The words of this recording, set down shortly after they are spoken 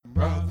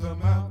Brother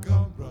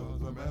Malcolm,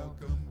 Brother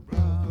Malcolm,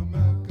 Brother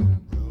Malcolm,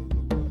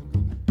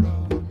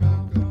 Brother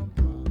Malcolm,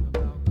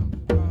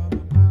 Brother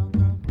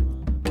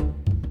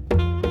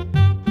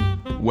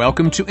Malcolm.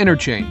 Welcome to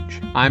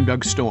Interchange. I'm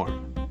Doug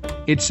Storm.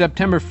 It's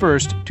September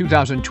 1st,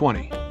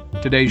 2020.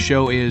 Today's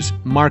show is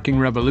Marking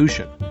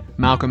Revolution,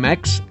 Malcolm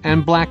X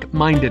and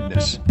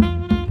Black-Mindedness.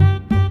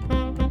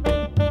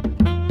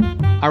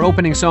 Our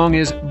opening song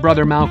is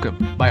Brother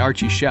Malcolm by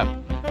Archie Shepp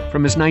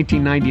from his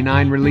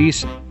 1999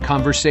 release,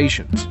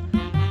 Conversations.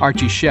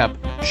 Archie Shepp,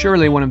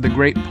 surely one of the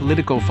great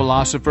political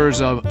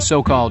philosophers of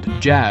so-called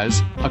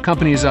jazz,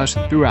 accompanies us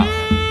throughout.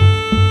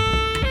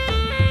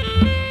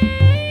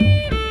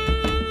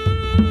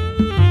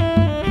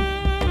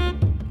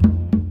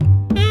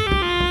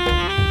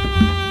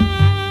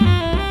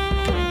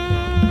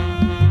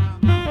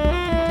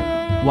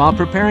 While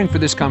preparing for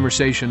this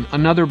conversation,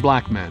 another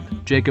black man,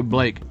 Jacob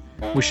Blake,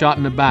 was shot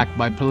in the back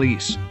by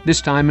police,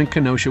 this time in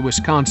Kenosha,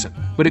 Wisconsin.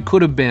 But it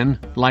could have been,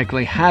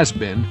 likely has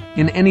been,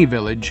 in any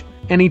village,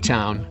 any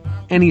town,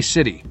 any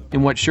city,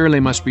 in what surely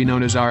must be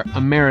known as our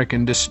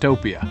American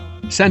dystopia.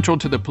 Central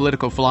to the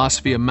political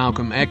philosophy of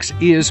Malcolm X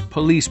is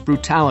police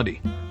brutality.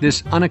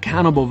 This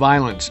unaccountable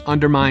violence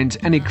undermines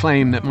any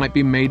claim that might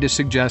be made to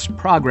suggest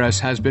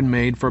progress has been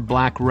made for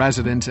black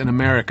residents in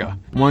America.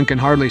 One can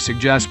hardly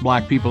suggest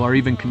black people are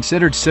even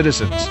considered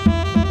citizens.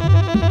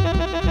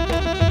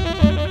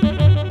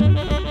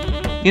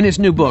 In his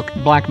new book,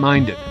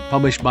 Black-Minded,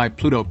 published by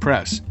Pluto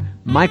Press,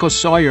 Michael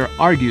Sawyer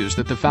argues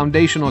that the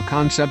foundational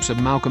concepts of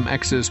Malcolm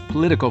X's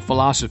political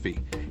philosophy,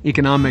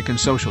 economic and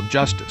social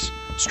justice,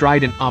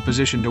 strident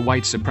opposition to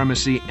white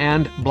supremacy,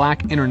 and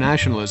black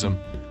internationalism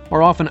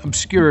are often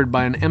obscured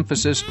by an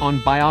emphasis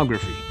on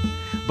biography.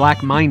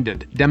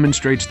 Black-Minded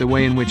demonstrates the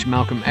way in which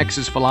Malcolm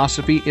X's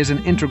philosophy is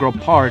an integral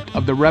part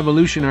of the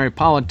revolutionary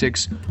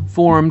politics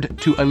formed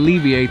to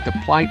alleviate the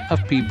plight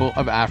of people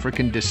of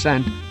African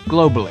descent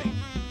globally.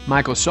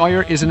 Michael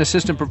Sawyer is an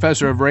assistant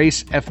professor of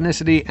race,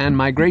 ethnicity, and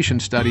migration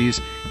studies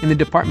in the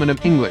Department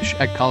of English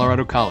at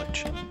Colorado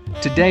College.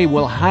 Today,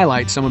 we'll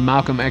highlight some of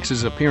Malcolm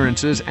X's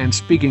appearances and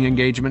speaking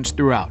engagements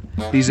throughout.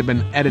 These have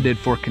been edited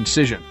for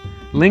concision.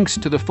 Links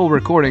to the full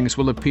recordings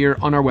will appear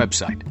on our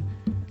website.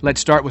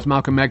 Let's start with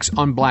Malcolm X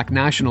on black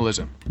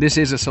nationalism. This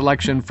is a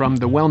selection from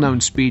the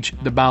well-known speech,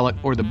 The Ballot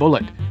or the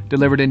Bullet,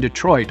 delivered in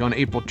Detroit on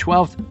April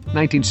 12,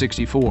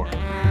 1964.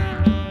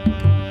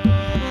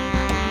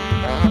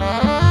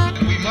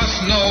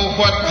 Know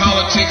what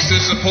politics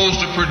is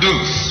supposed to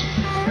produce.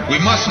 We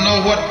must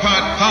know what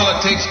part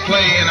politics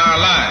play in our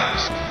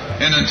lives.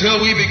 And until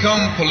we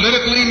become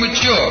politically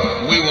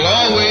mature, we will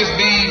always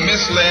be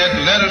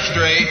misled, led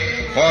astray,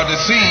 or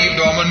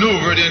deceived or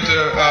maneuvered into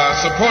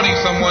supporting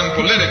someone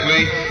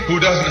politically who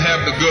doesn't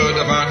have the good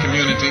of our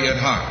community at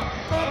heart.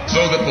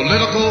 So the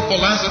political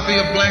philosophy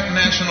of black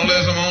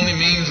nationalism only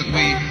means that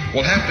we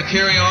will have to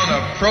carry on a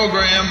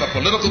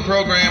political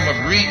program of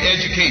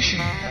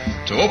re-education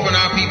to open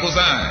our people's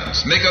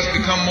eyes, make us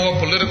become more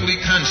politically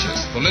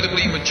conscious,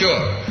 politically mature.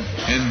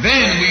 And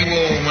then we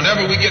will,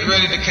 whenever we get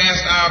ready to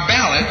cast our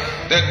ballot,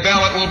 that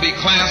ballot will be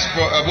cast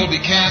for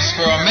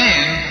a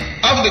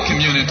man of the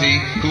community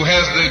who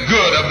has the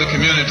good of the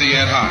community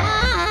at heart.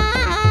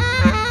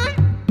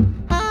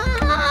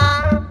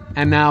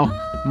 And now,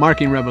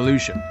 Marking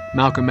Revolution,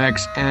 Malcolm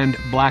X and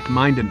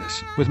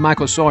Black-Mindedness, with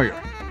Michael Sawyer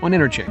on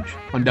Interchange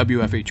on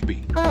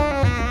WFHB.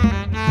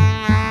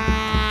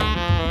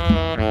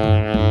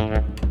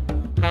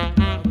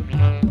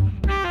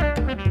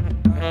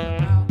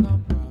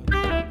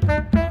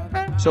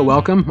 So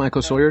welcome,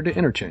 Michael Sawyer, to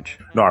Interchange.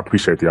 No, I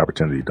appreciate the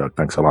opportunity, Doug.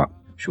 Thanks a lot.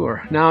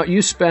 Sure. Now,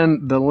 you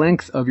spend the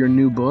length of your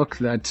new book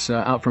that's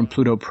out from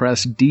Pluto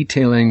Press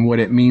detailing what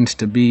it means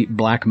to be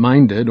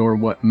black-minded, or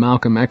what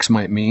Malcolm X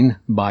might mean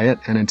by it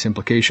and its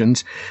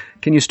implications.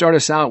 Can you start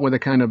us out with a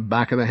kind of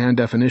back-of-the-hand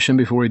definition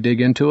before we dig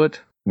into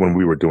it? When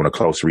we were doing a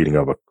close reading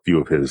of a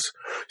few of his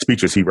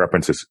speeches, he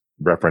references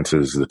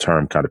the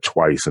term kind of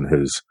twice in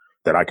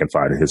that I can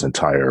find in his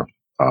entire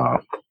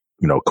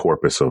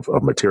corpus of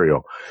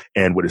material.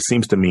 And what it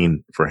seems to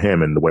mean for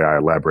him, and the way I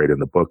elaborate in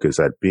the book, is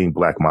that being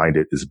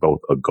black-minded is both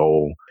a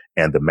goal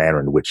and the manner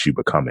in which you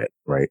become it,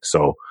 right?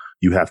 So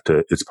you have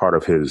to, it's part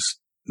of his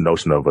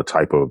notion of a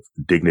type of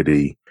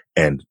dignity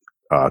and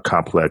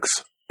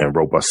complex and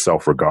robust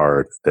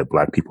self-regard that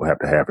black people have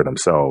to have for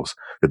themselves,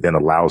 that then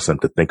allows them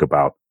to think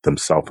about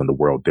themselves and the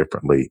world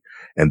differently.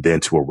 And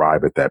then to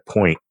arrive at that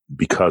point,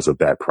 because of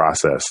that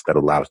process, that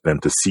allows them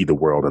to see the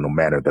world in a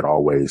manner that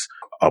always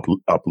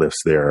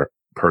uplifts their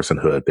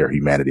personhood, their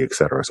humanity,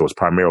 etc. So it's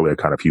primarily a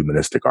kind of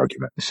humanistic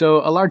argument.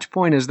 So a large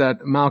point is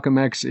that Malcolm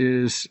X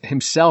is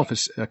himself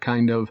a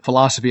kind of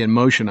philosophy in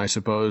motion, I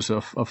suppose,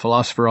 a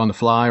philosopher on the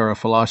fly, or a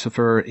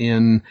philosopher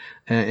in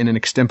an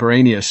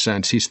extemporaneous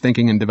sense. He's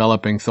thinking and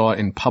developing thought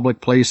in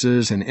public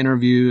places, in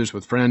interviews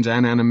with friends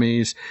and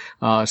enemies.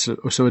 So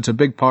it's a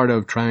big part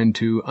of trying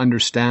to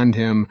understand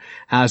him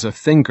as a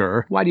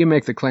thinker. Why do you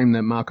make the claim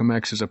that Malcolm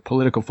X is a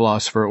political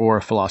philosopher or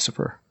a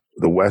philosopher?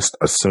 The West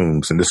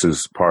assumes, and this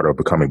is part of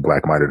becoming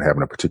black-minded and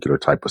having a particular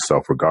type of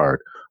self-regard,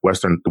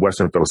 The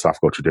Western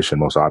philosophical tradition,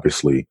 most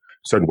obviously, in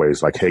certain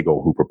ways, like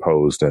Hegel, who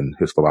proposed in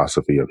his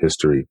philosophy of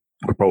history,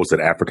 proposed that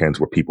Africans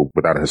were people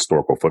without a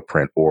historical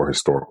footprint or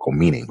historical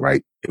meaning,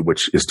 right?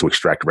 Which is to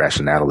extract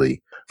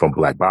rationality from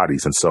black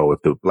bodies. And so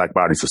if the black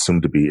bodies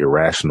assumed to be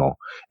irrational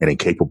and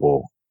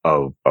incapable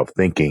of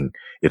thinking,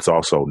 it's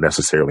also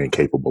necessarily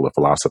incapable of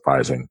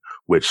philosophizing,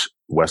 which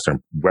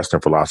Western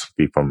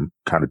philosophy from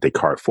kind of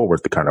Descartes forward,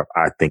 the kind of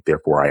I think,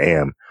 therefore I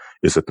am,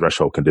 is a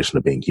threshold condition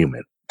of being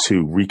human.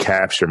 To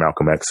recapture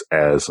Malcolm X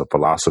as a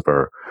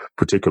philosopher,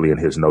 particularly in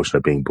his notion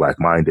of being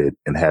black-minded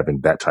and having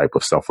that type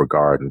of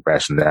self-regard and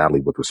rationality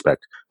with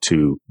respect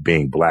to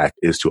being black,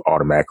 is to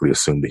automatically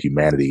assume the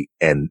humanity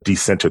and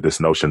decenter this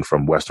notion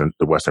from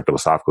the Western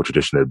philosophical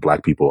tradition that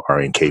black people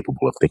are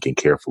incapable of thinking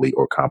carefully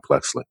or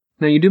complexly.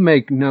 Now, you do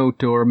make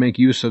note or make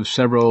use of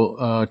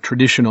several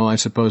traditional, I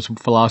suppose,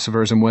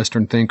 philosophers and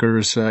Western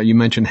thinkers. You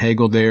mentioned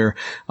Hegel there,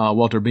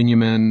 Walter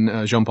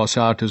Benjamin, Jean-Paul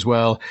Sartre as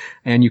well.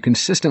 And you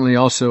consistently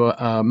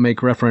also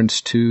make reference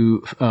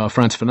to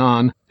Frantz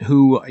Fanon,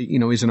 who,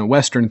 isn't a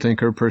Western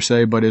thinker per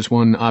se, but is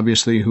one,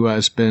 obviously, who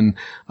has been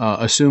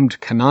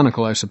assumed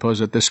canonical, I suppose,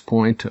 at this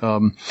point.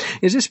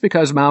 Is this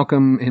because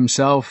Malcolm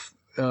himself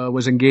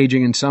was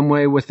engaging in some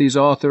way with these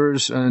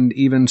authors and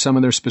even some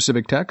of their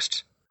specific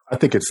texts? I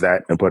think it's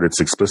that, but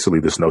it's explicitly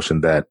this notion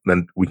that,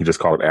 then we can just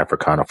call it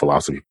Africana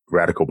philosophy.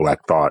 Radical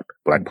black thought,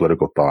 black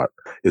political thought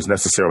is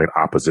necessarily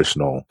an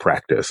oppositional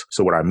practice.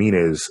 So what I mean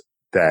is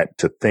that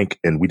to think,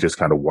 and we just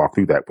kind of walk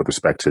through that with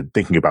respect to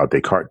thinking about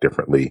Descartes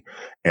differently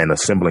and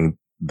assembling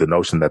the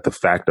notion that the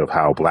fact of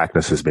how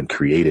blackness has been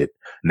created,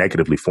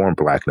 negatively formed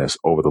blackness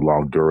over the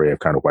long durée of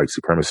kind of white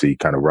supremacy,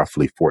 kind of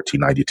roughly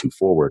 1492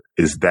 forward,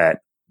 is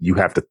that you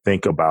have to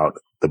think about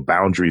the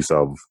boundaries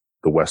of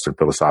the Western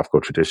philosophical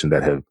tradition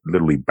that have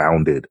literally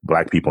bounded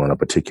black people in a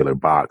particular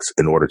box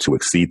in order to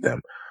exceed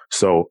them.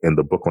 So in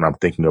the book, when I'm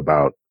thinking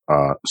about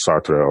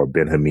Sartre or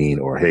Benjamin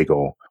or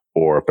Hegel,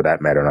 or for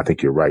that matter, and I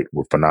think you're right,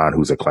 with Fanon,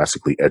 who's a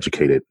classically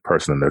educated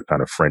person in the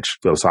kind of French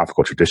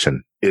philosophical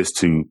tradition, is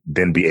to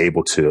then be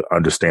able to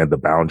understand the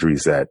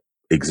boundaries that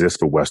exist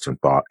for Western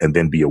thought and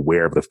then be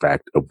aware of the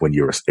fact of when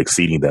you're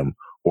exceeding them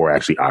or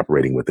actually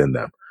operating within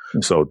them.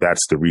 So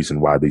that's the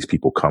reason why these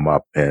people come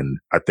up. And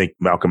I think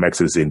Malcolm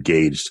X is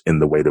engaged in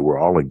the way that we're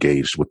all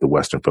engaged with the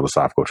Western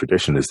philosophical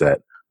tradition, is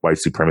that white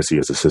supremacy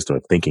as a system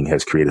of thinking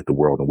has created the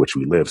world in which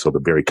we live. So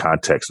the very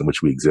context in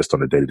which we exist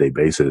on a day-to-day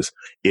basis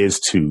is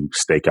to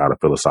stake out a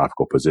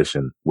philosophical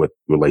position with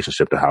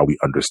relationship to how we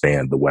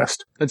understand the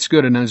West. That's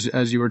good. And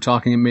as you were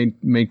talking, it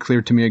made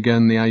clear to me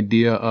again the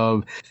idea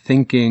of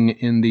thinking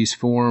in these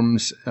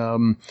forms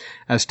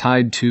as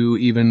tied to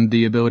even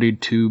the ability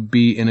to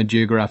be in a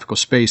geographical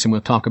space. And we'll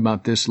talk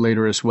about this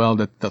later as well,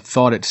 that the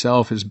thought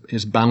itself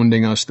is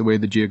bounding us the way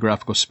the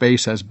geographical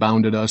space has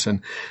bounded us. And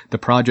the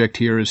project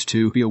here is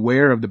to be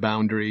aware of the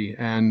boundary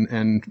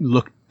and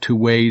look to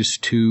ways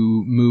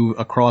to move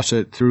across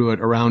it, through it,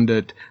 around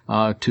it,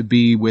 to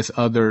be with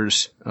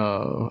others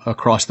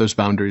across those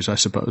boundaries, I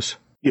suppose.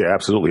 Yeah,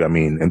 absolutely. I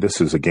mean, and this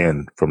is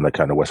again from that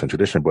kind of Western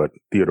tradition, but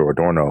Theodore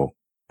Adorno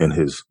in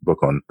his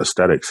book on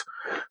aesthetics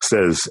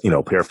says,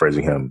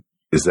 paraphrasing him,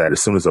 is that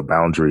as soon as a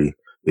boundary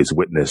is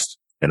witnessed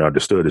and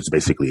understood, it's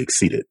basically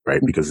exceeded,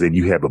 right? Because then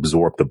you have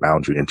absorbed the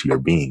boundary into your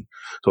being.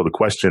 So the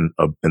question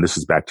of, and this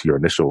is back to your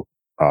initial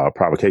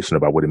provocation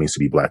about what it means to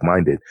be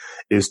black-minded,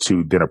 is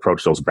to then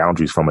approach those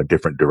boundaries from a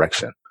different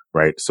direction,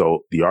 right?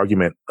 So the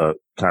argument,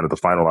 kind of the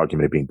final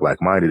argument of being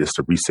black-minded, is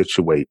to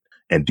resituate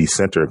and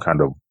decenter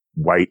kind of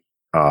white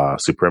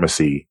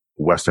supremacy,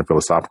 Western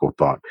philosophical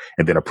thought,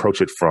 and then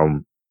approach it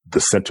from the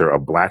center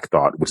of black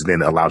thought, which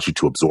then allows you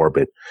to absorb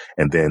it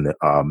and then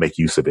make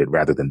use of it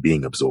rather than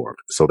being absorbed.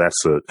 So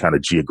that's a kind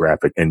of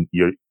geographic, and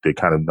the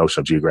kind of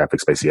notion of geographic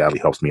spatiality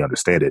helps me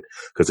understand it,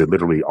 because it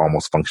literally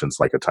almost functions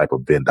like a type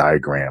of Venn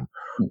diagram,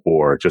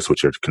 or just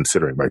what you're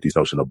considering, right? These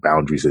notions of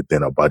boundaries that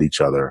then abut each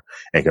other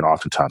and can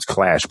oftentimes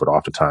clash, but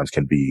oftentimes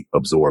can be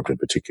absorbed in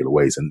particular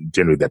ways. And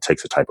generally that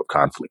takes a type of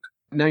conflict.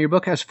 Now, your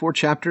book has 4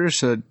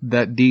 chapters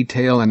that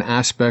detail an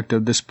aspect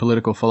of this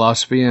political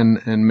philosophy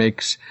and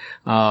makes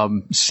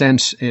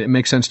sense. It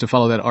makes sense to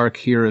follow that arc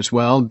here as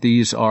well.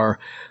 These are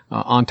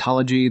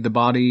ontology, the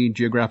body,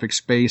 geographic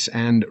space,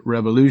 and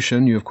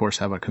revolution. You, of course,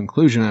 have a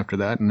conclusion after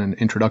that and an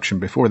introduction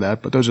before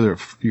that, but those are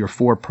your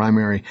 4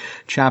 primary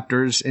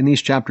chapters. In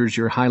these chapters,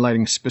 you're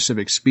highlighting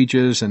specific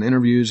speeches and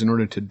interviews in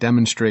order to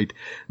demonstrate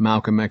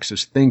Malcolm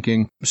X's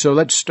thinking. So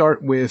let's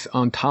start with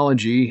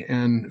ontology.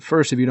 And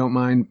first, if you don't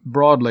mind,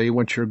 broadly,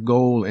 what's your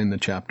goal in the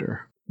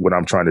chapter? What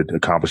I'm trying to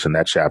accomplish in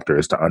that chapter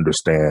is to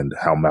understand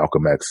how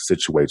Malcolm X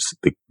situates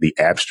the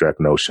abstract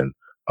notion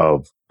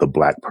of the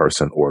black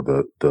person, or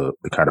the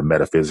kind of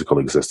metaphysical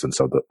existence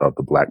of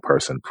the black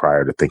person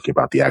prior to thinking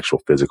about the actual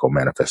physical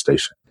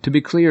manifestation. To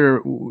be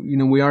clear,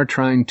 we are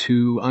trying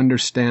to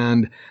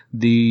understand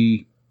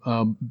the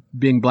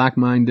being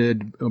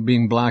black-minded, or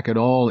being black at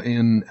all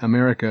in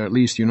America, at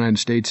least, the United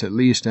States at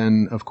least,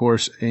 and of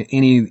course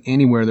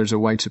anywhere there's a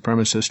white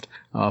supremacist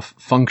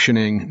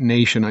functioning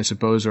nation, I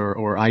suppose,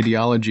 or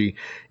ideology,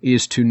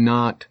 is to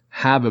not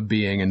have a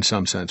being in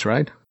some sense,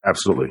 right?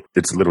 Absolutely.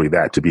 It's literally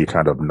that, to be a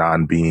kind of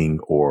non-being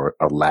or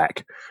a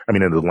lack. I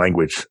mean, in the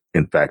language,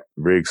 in fact,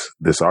 rigs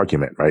this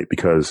argument, right?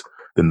 Because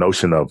the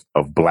notion of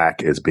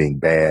black as being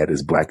bad,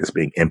 as black as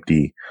being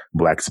empty,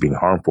 black as being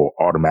harmful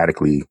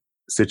automatically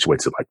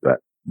situates it like that,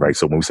 right?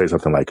 So when we say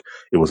something like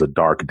it was a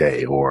dark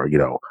day, or,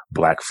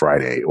 Black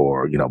Friday,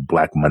 or,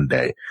 Black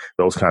Monday,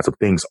 those kinds of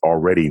things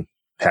already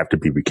have to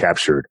be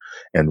recaptured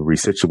and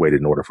resituated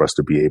in order for us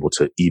to be able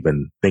to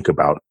even think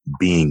about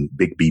being,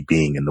 big B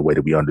being, in the way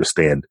that we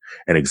understand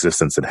an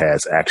existence that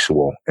has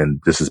actual, and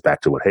this is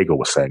back to what Hegel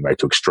was saying, right?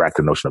 To extract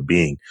the notion of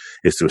being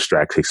is to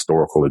extract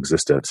historical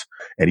existence.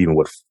 And even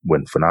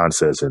when Fanon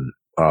says in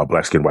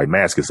Black Skin, White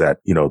Mask is that,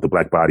 the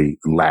black body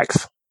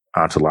lacks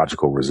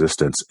ontological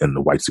resistance in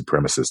the white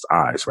supremacist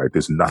eyes, right?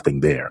 There's nothing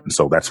there. And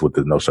so that's what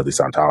the notion of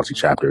this ontology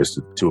chapter is,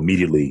 to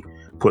immediately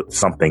put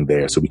something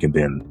there so we can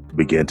then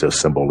begin to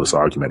assemble this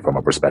argument from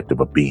a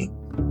perspective of being.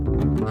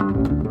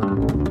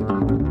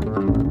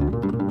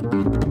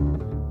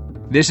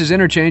 This is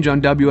Interchange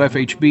on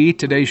WFHB.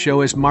 Today's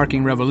show is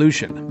Marking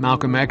Revolution,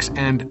 Malcolm X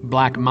and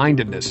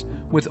Black-Mindedness,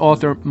 with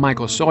author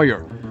Michael Sawyer,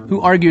 who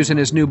argues in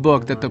his new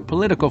book that the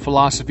political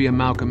philosophy of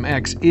Malcolm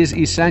X is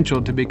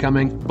essential to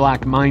becoming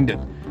black-minded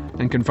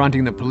and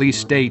confronting the police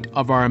state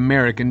of our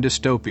American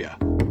dystopia.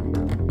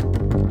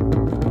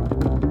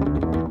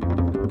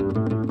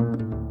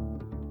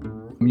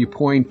 You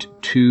point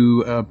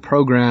to a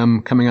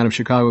program coming out of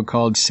Chicago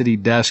called City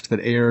Desk that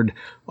aired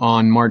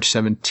on March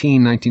 17,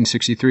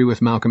 1963,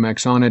 with Malcolm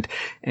X on it.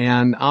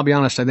 And I'll be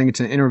honest, I think it's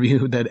an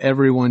interview that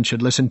everyone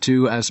should listen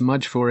to, as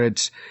much for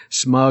its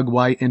smug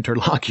white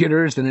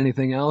interlocutors than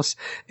anything else.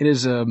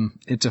 It's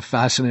a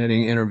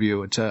fascinating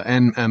interview.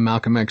 And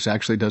Malcolm X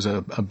actually does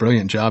a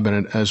brilliant job in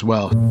it as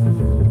well.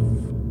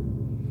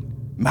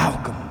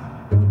 Malcolm,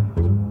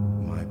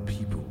 my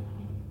people,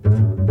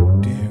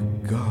 dear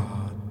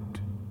God,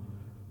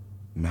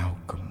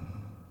 Malcolm.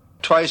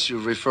 Twice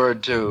you've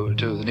referred to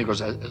the Negroes,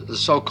 the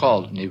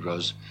so-called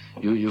Negroes.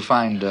 You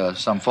find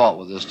some fault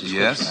with this description,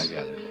 yes. I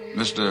gather.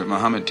 Mr.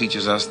 Muhammad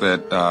teaches us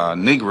that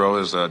Negro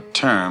is a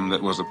term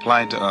that was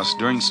applied to us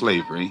during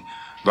slavery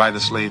by the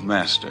slave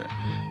master.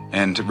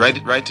 And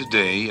right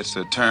today, it's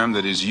a term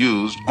that is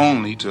used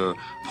only to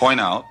point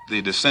out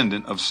the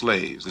descendant of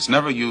slaves. It's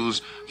never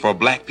used for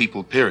black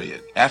people,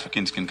 period.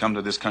 Africans can come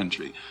to this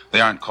country. They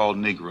aren't called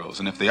Negroes.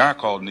 And if they are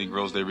called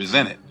Negroes, they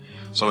resent it.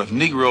 So if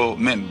Negro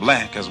meant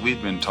black, as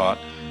we've been taught,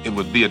 it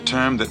would be a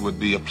term that would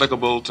be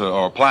applicable to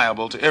or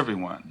pliable to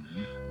everyone.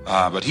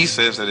 But he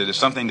says that it is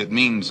something that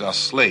means a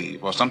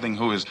slave, or something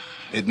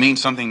it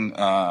means something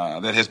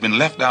that has been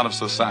left out of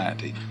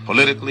society,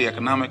 politically,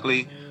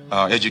 economically,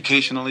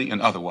 educationally,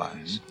 and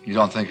otherwise. You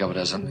don't think of it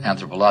as an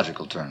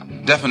anthropological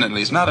term?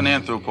 Definitely. It's not an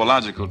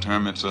anthropological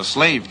term. It's a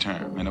slave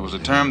term. And it was a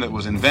term that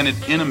was invented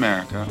in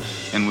America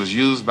and was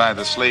used by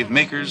the slave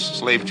makers,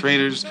 slave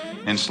traders,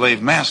 and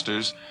slave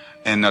masters,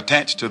 and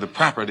attached to the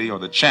property or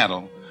the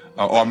chattel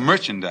or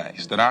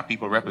merchandise that our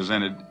people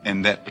represented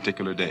in that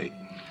particular day.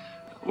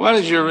 What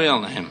is your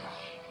real name?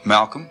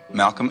 Malcolm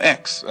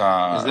X. Is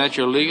that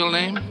your legal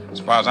name?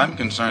 As far as I'm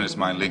concerned, it's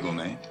my legal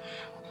name.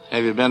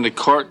 Have you been to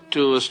court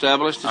to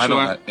establish that you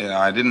are?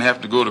 I didn't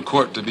have to go to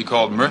court to be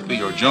called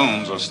Murphy or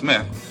Jones or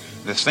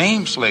Smith. The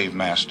same slave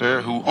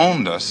master who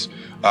owned us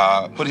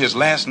put his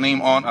last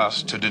name on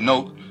us to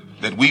denote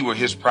that we were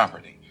his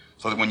property.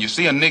 So that when you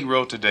see a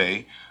Negro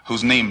today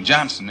who's named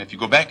Johnson, if you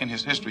go back in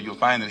his history, you'll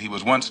find that he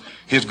was once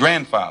his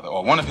grandfather,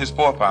 or one of his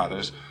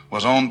forefathers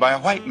was owned by a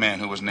white man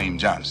who was named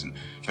Johnson.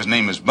 If his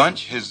name is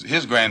Bunch,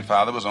 his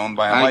grandfather was owned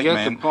by a white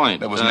man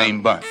that was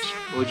named Bunch.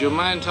 Would you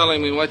mind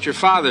telling me what your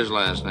father's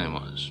last name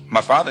was?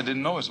 My father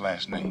didn't know his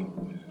last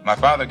name. My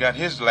father got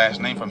his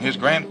last name from his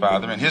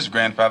grandfather, and his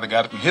grandfather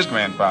got it from his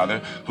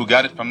grandfather, who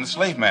got it from the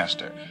slave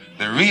master.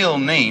 The real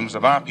names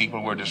of our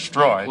people were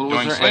destroyed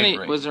during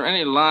slavery. Was there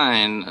any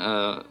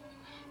line,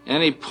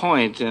 any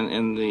point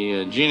in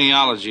the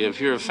genealogy of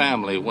your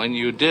family when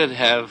you did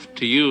have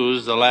to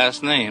use the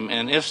last name,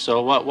 and if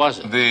so, what was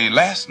it? The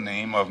last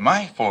name of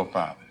my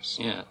forefathers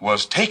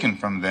was taken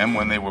from them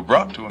when they were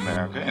brought to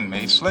America and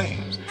made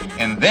slaves.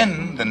 And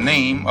then the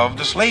name of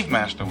the slave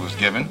master was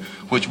given,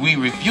 which we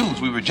refuse.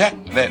 We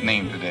reject that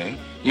name today.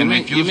 You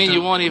mean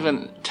you won't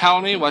even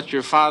tell me what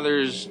your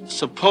father's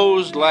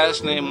supposed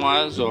last name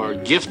was or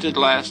gifted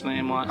last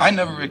name was? I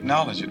never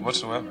acknowledge it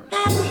whatsoever.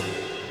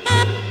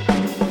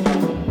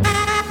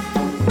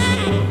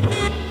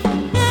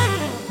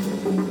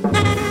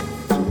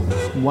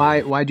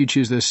 Why do you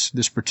choose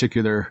this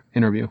particular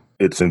interview?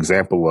 It's an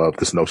example of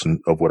this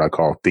notion of what I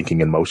call thinking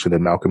in motion that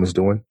Malcolm is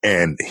doing.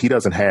 And he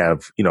doesn't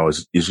have,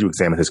 as you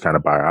examine his kind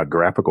of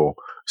biographical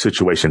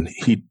situation,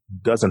 he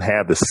doesn't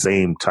have the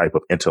same type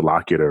of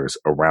interlocutors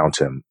around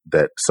him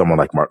that someone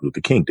like Martin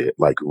Luther King did,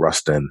 like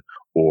Rustin,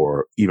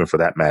 or even for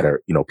that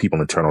matter, people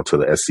internal to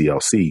the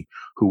SCLC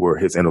who were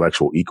his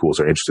intellectual equals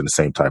or interested in the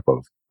same type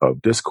of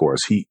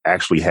discourse. He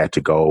actually had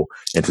to go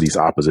into these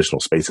oppositional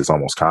spaces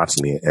almost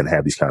constantly and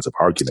have these kinds of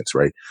arguments,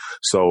 right?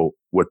 So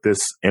what this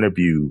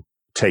interview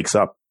takes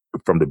up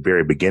from the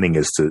very beginning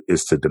is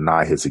to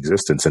deny his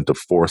existence and to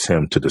force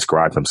him to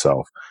describe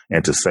himself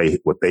and to say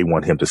what they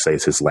want him to say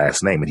is his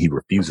last name. And he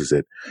refuses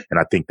it. And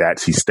I think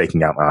he's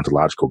staking out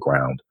ontological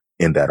ground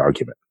in that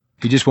argument.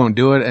 He just won't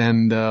do it,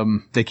 and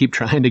they keep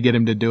trying to get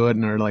him to do it,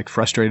 and are like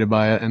frustrated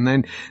by it. And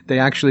then they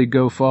actually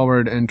go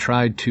forward and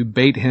try to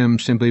bait him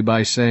simply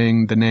by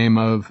saying the name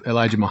of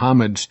Elijah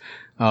Muhammad's,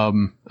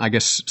 I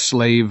guess,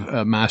 slave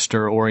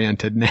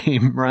master-oriented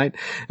name, right?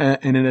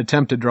 In an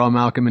attempt to draw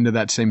Malcolm into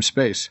that same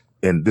space.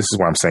 And this is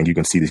why I'm saying you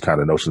can see these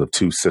kind of notions of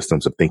two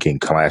systems of thinking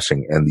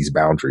clashing and these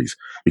boundaries,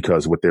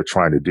 because what they're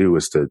trying to do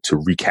is to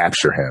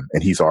recapture him.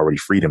 And he's already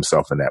freed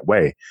himself in that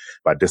way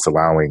by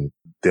disallowing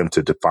them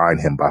to define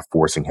him, by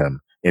forcing him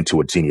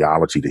into a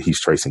genealogy that he's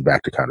tracing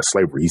back to kind of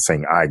slavery. He's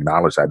saying, I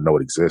acknowledge, I know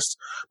it exists,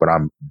 but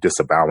I'm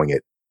disavowing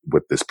it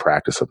with this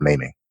practice of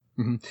naming.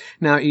 Mm-hmm.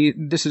 Now,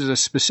 this is a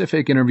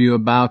specific interview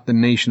about the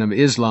Nation of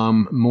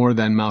Islam more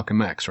than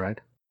Malcolm X, right?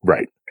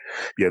 Right.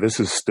 Yeah, this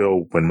is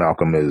still when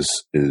Malcolm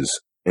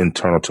is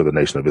internal to the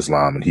Nation of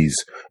Islam. And he's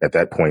at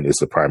that point is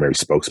the primary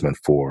spokesman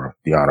for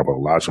the Honorable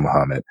Elijah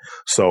Muhammad.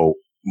 So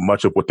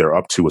much of what they're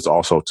up to is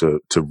also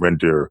to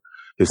render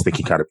his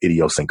thinking kind of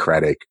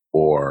idiosyncratic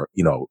or,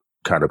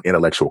 kind of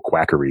intellectual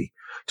quackery,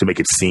 to make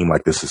it seem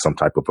like this is some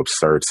type of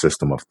absurd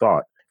system of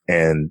thought.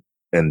 And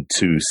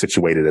to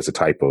situate it as a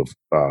type of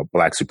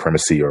black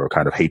supremacy or a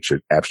kind of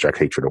hatred, abstract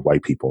hatred of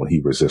white people. And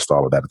he resists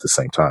all of that at the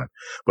same time.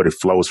 But it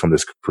flows from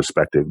this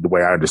perspective. The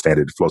way I understand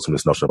it, it flows from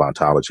this notion of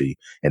ontology,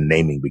 and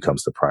naming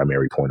becomes the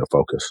primary point of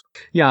focus.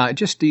 Yeah,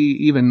 just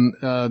the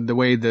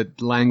way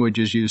that language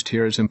is used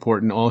here is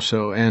important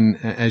also.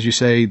 And as you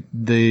say,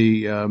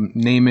 the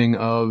naming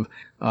of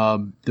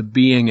the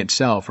being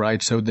itself,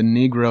 right? So the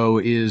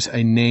Negro is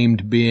a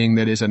named being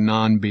that is a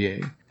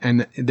non-being.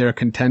 And they're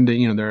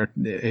contending,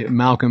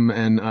 Malcolm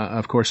and,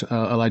 of course,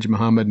 Elijah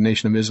Muhammad,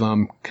 Nation of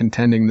Islam,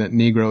 contending that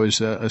Negro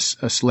is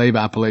a slave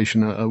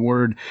appellation, a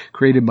word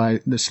created by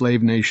the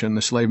slave nation,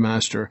 the slave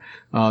master,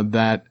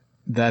 that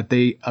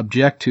they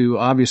object to,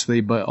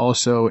 obviously, but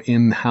also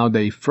in how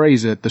they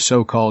phrase it, the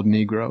so-called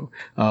Negro,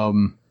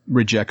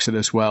 rejects it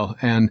as well.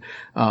 And,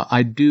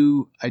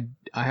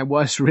 I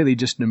was really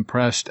just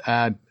impressed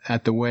at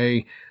the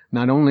way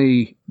not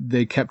only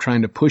they kept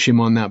trying to push him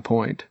on that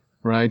point,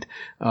 right?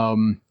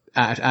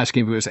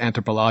 Asking if it was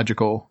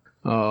anthropological.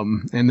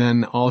 And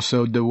then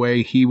also the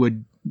way he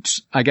would,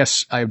 I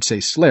guess I would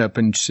say slip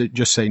and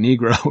just say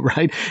Negro,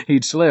 right?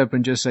 He'd slip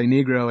and just say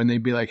Negro, and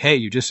they'd be like, hey,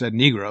 you just said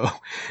Negro.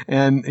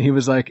 And he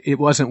was like, it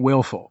wasn't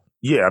willful.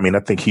 Yeah. I mean, I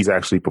think he's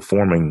actually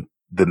performing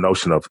the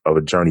notion of a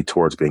journey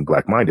towards being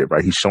black-minded,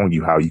 right? He's showing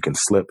you how you can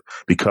slip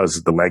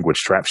because the language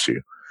traps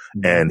you.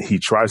 And he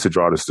tries to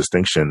draw this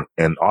distinction.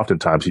 And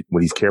oftentimes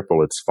when he's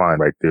careful, it's fine,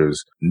 right? There's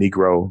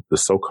Negro, the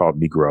so-called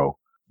Negro,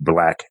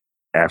 Black,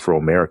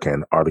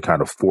 Afro-American are the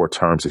kind of four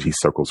terms that he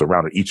circles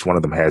around. And each one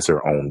of them has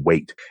their own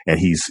weight. And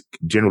he's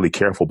generally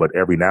careful, but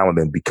every now and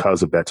then,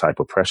 because of that type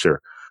of pressure,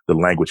 the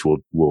language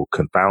will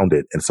confound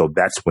it. And so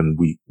that's when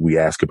we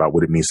ask about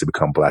what it means to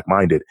become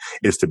black-minded,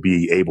 is to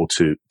be able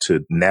to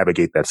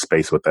navigate that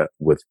space without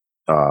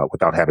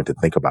having to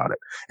think about it.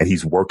 And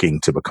he's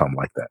working to become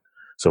like that.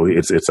 So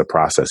it's a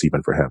process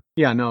even for him.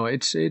 Yeah, no,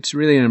 it's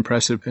really an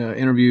impressive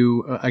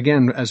interview.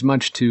 Again, as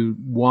much to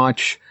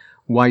watch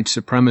white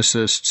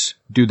supremacists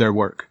do their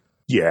work.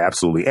 Yeah,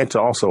 absolutely. And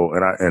to also,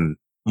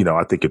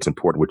 I think it's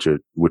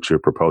important what you're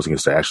proposing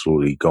is to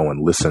actually go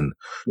and listen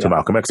to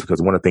Malcolm X,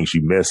 because one of the things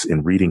you miss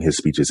in reading his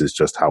speeches is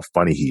just how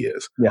funny he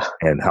is,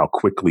 and how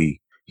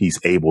quickly he's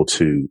able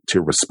to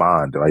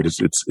respond. Right?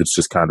 It's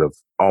just kind of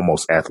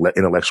almost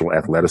intellectual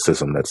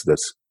athleticism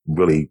that's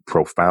really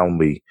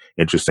profoundly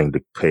interesting to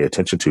pay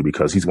attention to,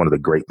 because he's one of the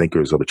great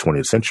thinkers of the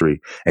 20th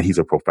century, and he's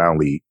a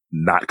profoundly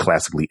not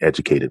classically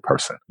educated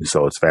person.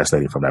 So it's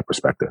fascinating from that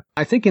perspective.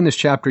 I think in this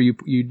chapter,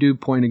 you do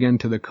point again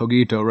to the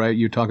cogito, right?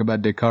 You talk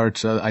about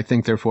Descartes, I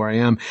think, therefore I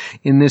am.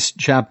 In this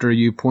chapter,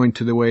 you point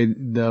to the way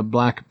the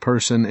black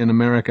person in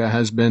America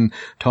has been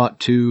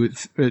taught to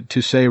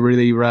say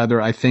really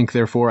rather, I think,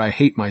 therefore I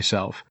hate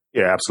myself.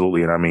 Yeah,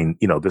 absolutely. And I mean,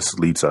 this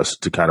leads us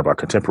to kind of our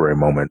contemporary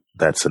moment.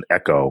 That's an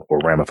echo or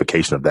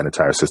ramification of that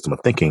entire system of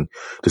thinking,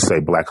 to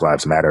say Black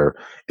Lives Matter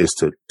is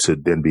to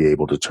then be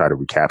able to try to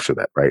recapture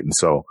that. Right. And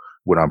so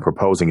what I'm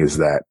proposing is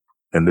that,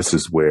 and this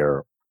is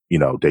where,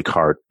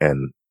 Descartes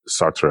and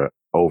Sartre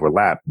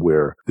overlap,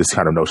 where this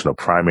kind of notion of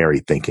primary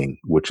thinking,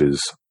 which is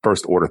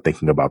first order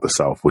thinking about the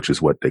self, which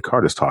is what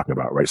Descartes is talking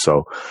about, right?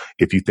 So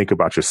if you think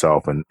about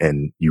yourself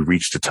and you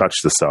reach to touch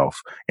the self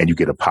and you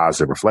get a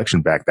positive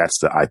reflection back, that's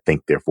the I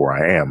think, therefore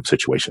I am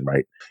situation,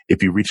 right?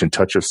 If you reach and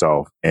touch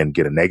yourself and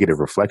get a negative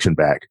reflection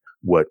back,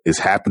 what is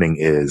happening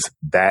is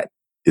that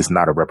is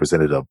not a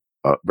representative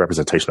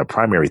representation of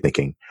primary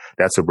thinking,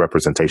 that's a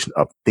representation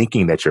of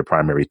thinking that you're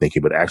primary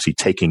thinking, but actually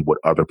taking what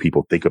other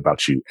people think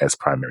about you as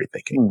primary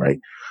thinking, right?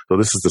 So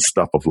this is the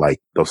stuff of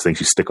like those things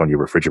you stick on your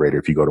refrigerator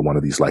if you go to one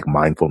of these like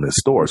mindfulness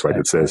stores, right?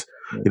 It says,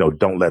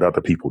 don't let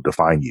other people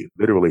define you,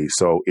 literally.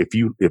 So if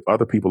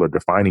other people are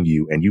defining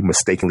you and you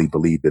mistakenly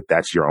believe that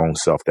that's your own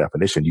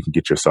self-definition, you can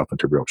get yourself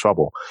into real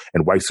trouble.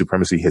 And white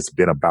supremacy has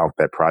been about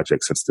that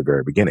project since the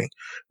very beginning,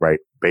 right?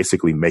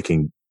 Basically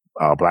making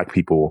Black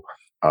people,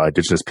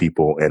 indigenous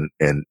people,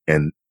 and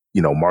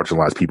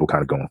marginalized people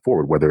kind of going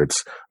forward, whether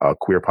it's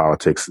queer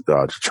politics,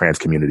 trans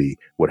community,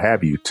 what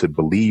have you, to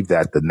believe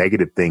that the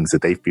negative things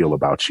that they feel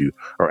about you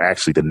are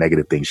actually the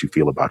negative things you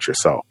feel about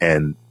yourself.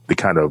 And the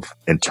kind of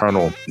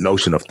internal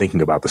notion of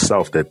thinking about the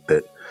self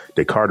that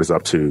Descartes is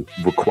up to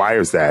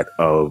requires that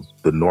of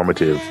the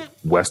normative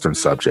Western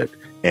subject,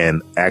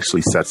 and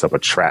actually sets up a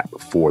trap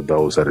for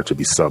those that are to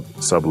be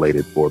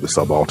sublated or the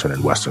subaltern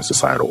in Western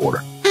societal order.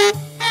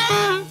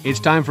 It's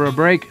time for a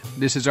break.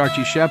 This is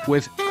Archie Shepp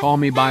with Call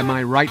Me By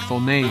My Rightful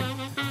Name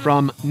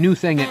from New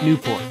Thing at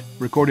Newport,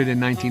 recorded in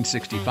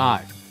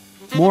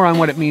 1965. More on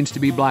what it means to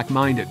be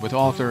black-minded with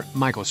author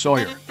Michael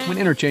Sawyer when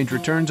Interchange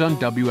returns on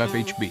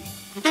WFHB.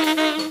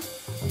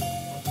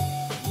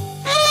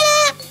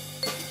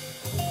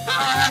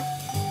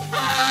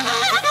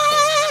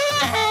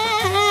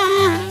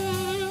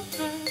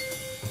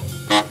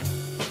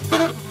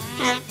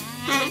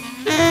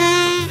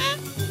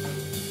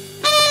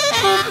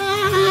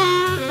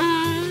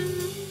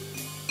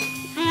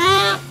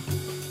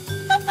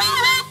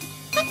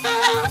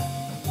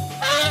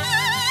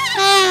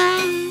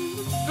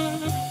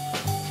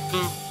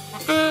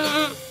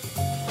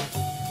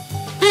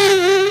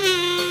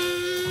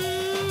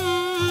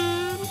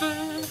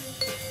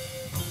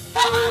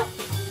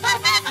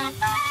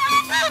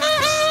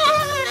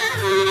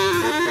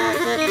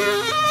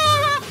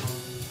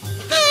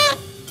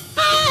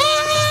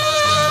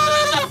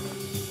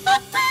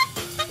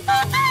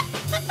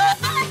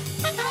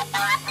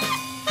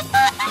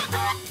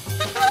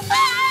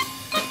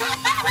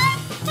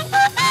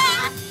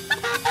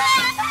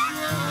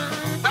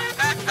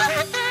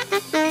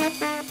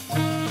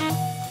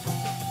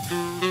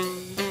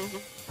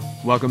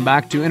 Welcome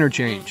back to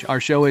Interchange. Our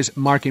show is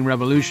Marking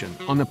Revolution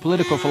on the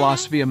political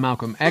philosophy of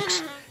Malcolm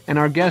X, and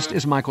our guest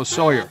is Michael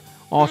Sawyer,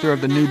 author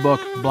of the new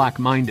book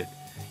Black-Minded.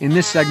 In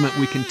this segment,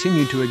 we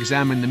continue to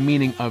examine the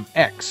meaning of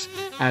X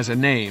as a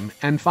name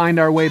and find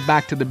our way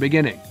back to the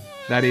beginning,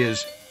 that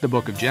is, the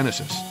book of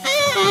Genesis.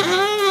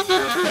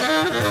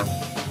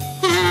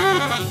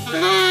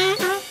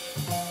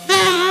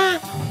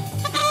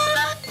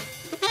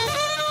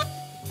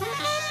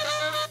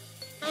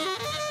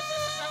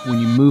 When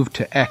you move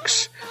to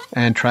X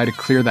and try to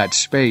clear that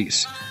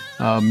space,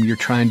 you're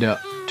trying to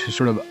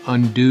sort of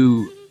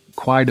undo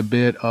quite a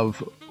bit of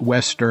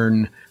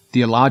Western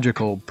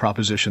theological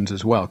propositions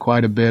as well,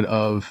 quite a bit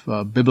of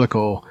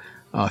biblical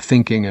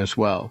thinking as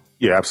well.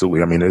 Yeah,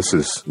 absolutely. I mean, this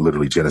is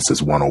literally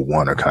Genesis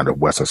 101, or kind of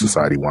Western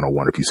Society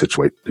 101, if you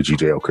situate the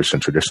Judeo-Christian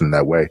tradition in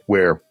that way,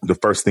 where the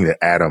first thing that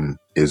Adam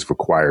is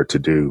required to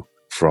do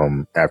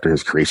from after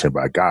his creation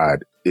by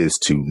God is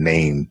to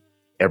name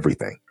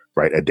everything.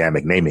 Right,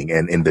 Adamic naming.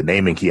 And in the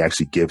naming, he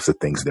actually gives the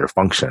things their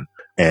function.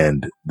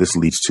 And this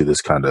leads to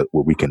this kind of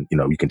where we can,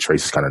 you can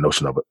trace this kind of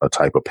notion of a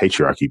type of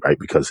patriarchy, right?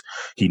 Because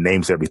he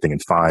names everything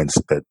and finds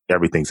that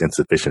everything's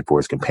insufficient for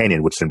his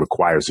companion, which then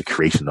requires the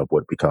creation of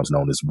what becomes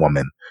known as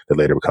woman, that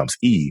later becomes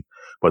Eve.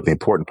 But the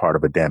important part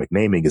of Adamic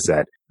naming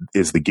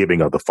is the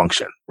giving of the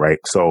function, right?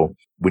 So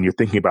when you're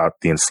thinking about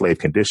the enslaved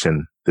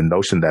condition, the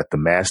notion that the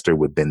master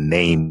would then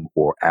name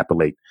or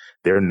appellate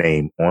their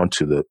name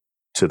onto the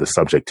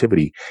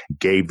subjectivity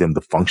gave them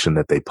the function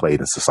that they played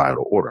in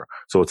societal order.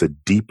 So it's a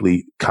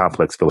deeply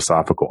complex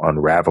philosophical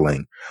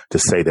unraveling to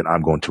say that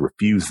I'm going to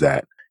refuse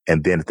that,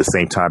 and then at the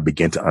same time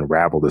begin to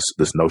unravel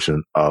this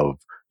notion of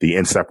the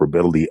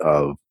inseparability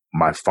of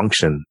my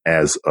function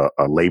as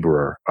a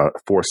laborer, a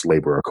forced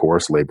laborer, a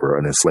coerced laborer,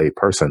 an enslaved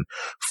person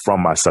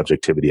from my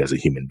subjectivity as a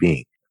human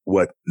being.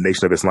 What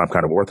Nation of Islam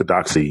kind of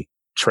orthodoxy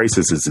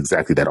traces is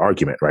exactly that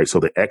argument, right? So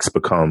the X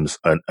becomes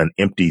an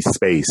empty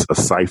space, a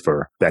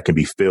cipher that can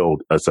be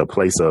filled as a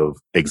place of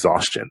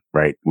exhaustion,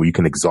 right? Where you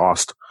can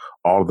exhaust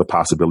all of the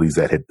possibilities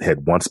that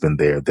had once been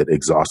there that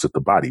exhausted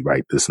the body,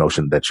 right? This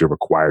notion that you're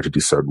required to do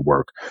certain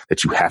work,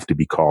 that you have to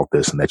be called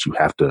this, and that you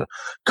have to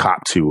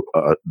cop to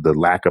the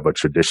lack of a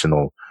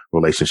traditional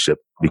relationship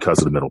because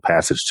of the Middle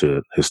Passage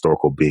to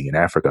historical being in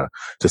Africa,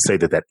 to say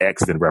that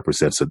X then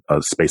represents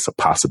a space of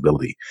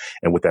possibility.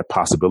 And what that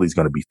possibility is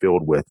going to be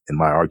filled with, in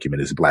my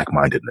argument, is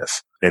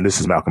black-mindedness. And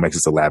this is Malcolm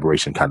X's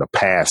elaboration kind of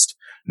past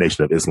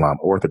Nation of Islam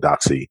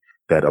orthodoxy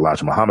that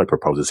Elijah Muhammad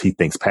proposes. He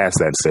thinks past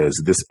that and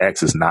says, this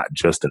X is not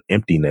just an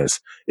emptiness,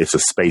 it's a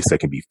space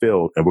that can be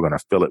filled, and we're going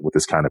to fill it with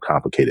this kind of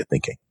complicated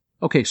thinking.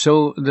 Okay,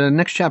 so the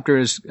next chapter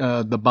is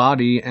the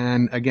body.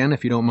 And again,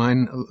 if you don't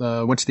mind,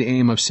 what's the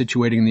aim of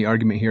situating the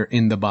argument here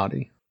in the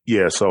body?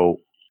 Yeah, so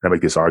I make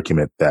this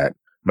argument that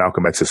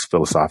Malcolm X's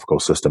philosophical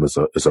system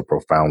is a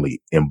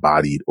profoundly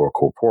embodied or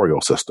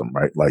corporeal system,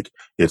 right? Like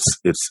it's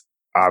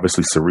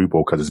obviously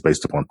cerebral because it's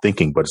based upon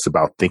thinking, but it's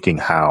about thinking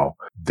how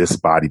this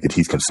body that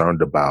he's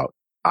concerned about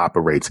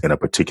operates in a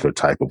particular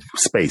type of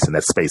space. And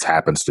that space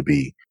happens to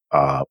be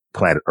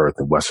planet Earth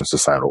and Western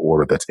societal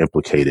order that's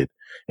implicated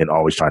in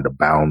always trying to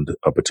bound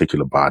a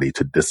particular body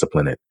to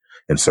discipline it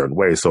in certain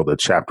ways. So the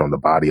chapter on the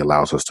body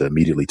allows us to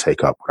immediately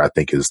take up what I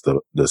think is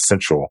the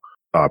central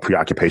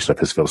preoccupation of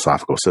his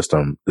philosophical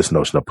system, this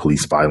notion of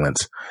police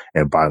violence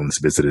and violence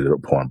visited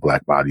upon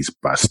Black bodies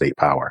by state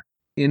power.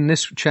 In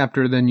this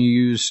chapter, then, you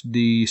use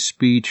the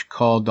speech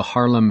called the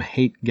Harlem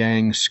Hate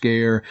Gang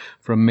Scare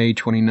from May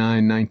 29,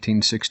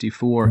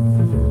 1964.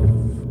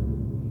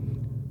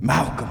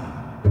 Malcolm,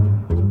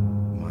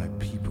 my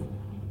people,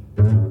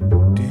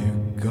 dear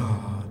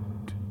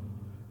God,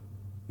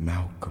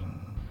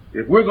 Malcolm.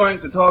 If we're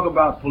going to talk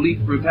about police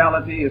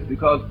brutality, it's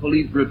because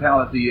police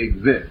brutality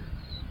exists.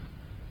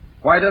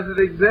 Why does it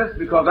exist?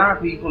 Because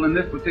our people in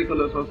this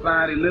particular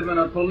society live in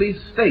a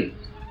police state.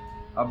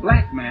 A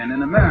black man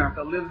in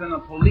America lives in a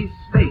police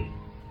state.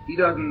 He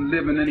doesn't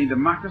live in any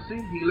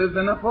democracy. He lives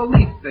in a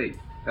police state.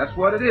 That's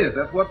what it is.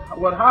 That's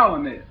what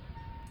Harlem is.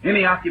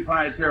 Any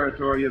occupied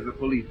territory is a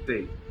police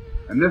state.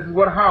 And this is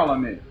what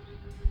Harlem is.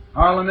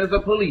 Harlem is a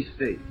police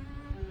state.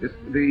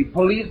 The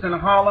police in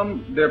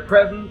Harlem, their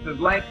presence is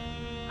like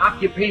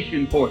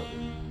occupation forces,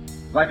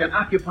 like an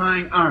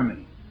occupying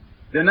army.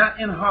 They're not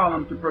in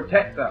Harlem to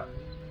protect us.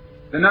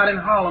 They're not in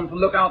Harlem to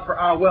look out for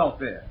our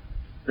welfare.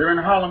 They're in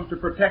Harlem to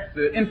protect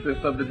the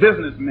interests of the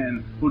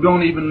businessmen who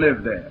don't even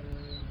live there.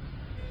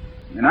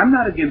 And I'm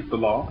not against the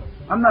law.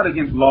 I'm not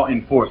against law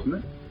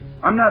enforcement.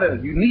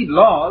 You need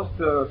laws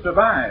to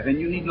survive, and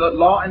you need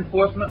law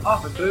enforcement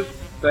officers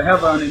to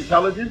have an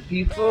intelligent,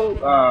 peaceful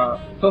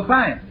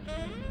society.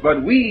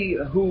 But we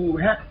who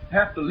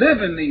have to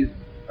live in these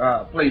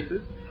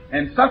places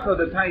and suffer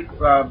the type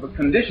of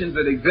conditions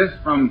that exist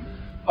from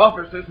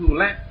officers who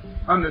lack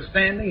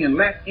understanding and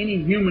lack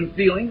any human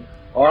feeling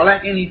or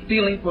lack any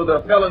feeling for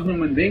the fellow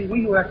human being,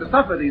 we who have to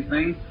suffer these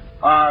things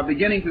are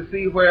beginning to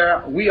see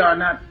where we are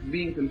not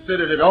being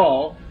considered at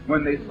all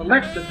when they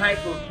select the type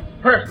of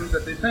persons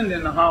that they send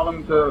into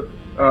Harlem to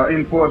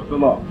enforce the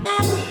law.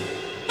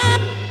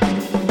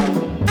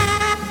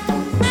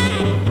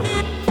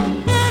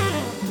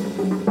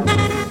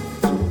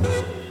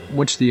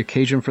 What's the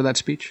occasion for that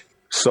speech?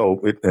 So,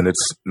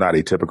 it's not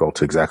atypical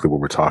to exactly what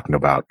we're talking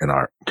about in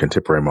our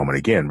contemporary moment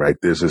again, right?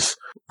 There's this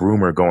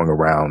rumor going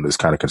around, this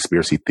kind of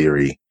conspiracy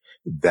theory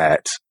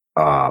that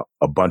a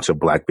bunch of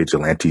Black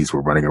vigilantes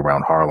were running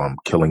around Harlem,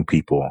 killing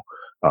people,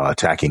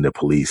 attacking the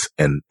police,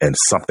 and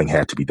something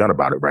had to be done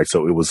about it, right?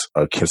 So it was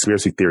a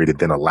conspiracy theory that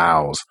then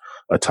allows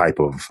a type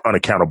of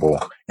unaccountable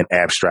and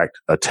abstract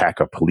attack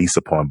of police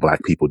upon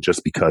Black people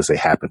just because they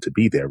happen to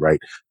be there, right?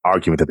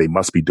 Arguing that they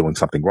must be doing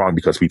something wrong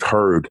because we've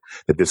heard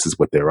that this is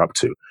what they're up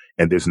to.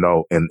 And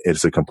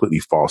it's a completely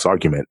false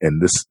argument.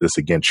 And this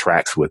again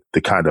tracks with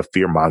the kind of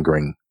fear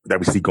mongering that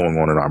we see going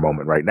on in our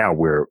moment right now,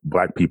 where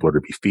Black people are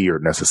to be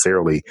feared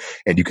necessarily,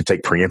 and you can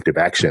take preemptive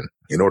action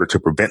in order to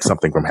prevent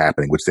something from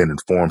happening, which then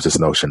informs this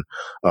notion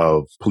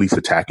of police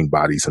attacking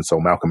bodies. And so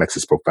Malcolm X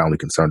is profoundly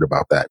concerned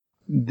about that.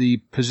 The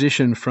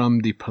position from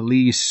the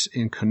police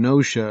in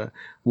Kenosha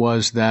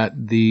was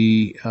that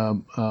the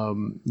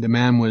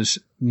man was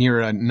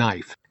near a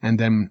knife, and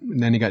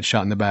then he got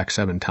shot in the back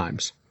 7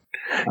 times.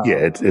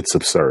 Yeah, it's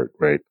absurd,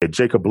 right?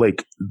 Jacob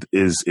Blake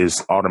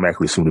is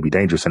automatically assumed to be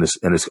dangerous, and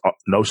this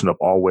notion of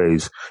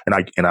always, and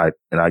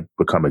I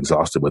become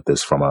exhausted with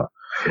this from a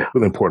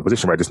really important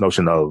position, right? This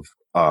notion of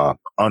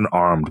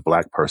unarmed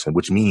Black person,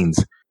 which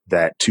means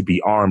that to be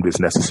armed is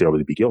necessarily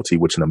to be guilty,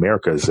 which in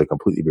America is a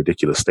completely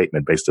ridiculous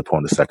statement based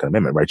upon the Second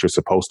Amendment, right? You're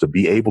supposed to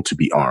be able to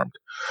be armed.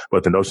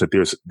 But the notion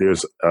that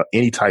there's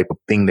any type of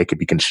thing that could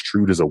be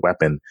construed as a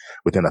weapon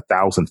within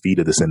 1,000 feet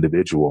of this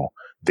individual,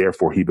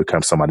 therefore he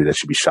becomes somebody that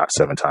should be shot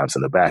 7 times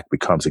in the back,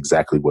 becomes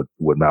exactly what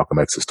Malcolm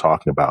X is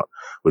talking about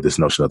with this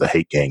notion of the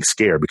hate gang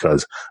scare,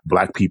 because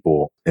Black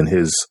people in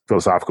his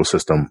philosophical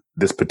system,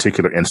 this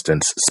particular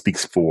instance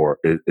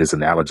is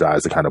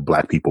analogized to kind of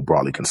Black people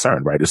broadly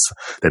concerned, right? It's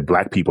that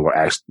Black people are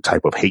actually a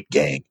type of hate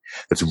gang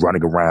that's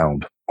running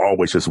around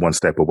always just one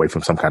step away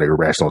from some kind of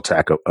irrational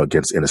attack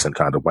against innocent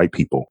kind of white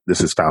people.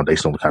 This is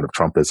foundational kind of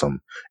Trumpism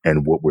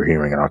and what we're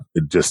hearing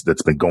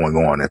that's been going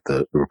on at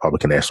the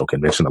Republican National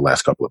Convention the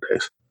last couple of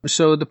days.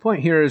 So the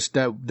point here is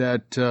that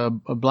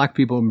Black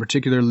people in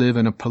particular live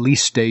in a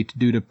police state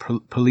due to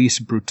police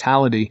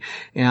brutality.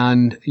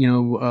 And,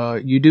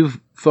 you do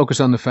focus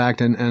on the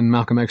fact, and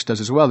Malcolm X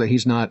does as well, that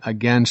he's not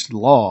against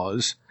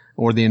laws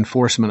or the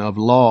enforcement of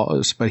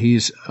laws, but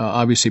he's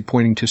obviously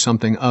pointing to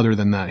something other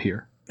than that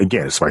here.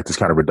 Again, it's like this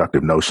kind of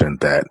reductive notion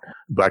that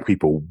Black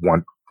people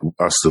want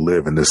us to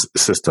live in this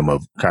system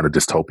of kind of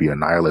dystopia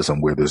and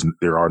nihilism where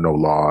there are no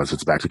laws.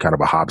 It's back to kind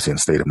of a Hobbesian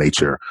state of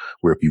nature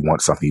where if you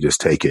want something, you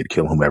just take it,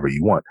 kill whomever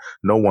you want.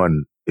 No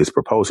one is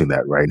proposing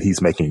that, right? And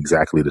he's making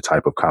exactly the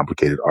type of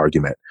complicated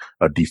argument,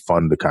 a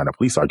defund the kind of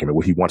police argument.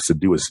 What he wants to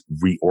do is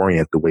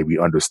reorient the way we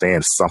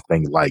understand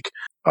something like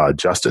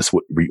justice,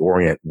 would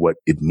reorient what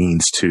it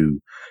means to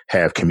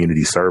have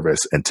community service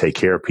and take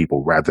care of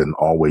people rather than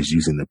always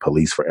using the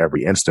police for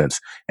every instance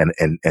and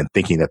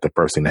thinking that the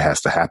first thing that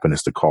has to happen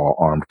is to call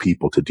armed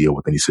people to deal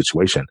with any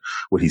situation.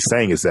 What he's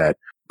saying is that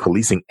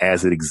policing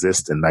as it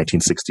exists in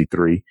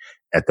 1963,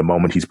 at the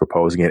moment he's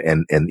proposing it,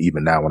 and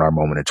even now in our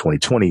moment in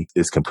 2020,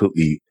 is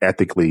completely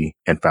ethically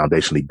and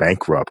foundationally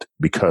bankrupt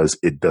because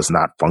it does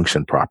not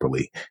function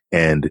properly.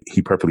 And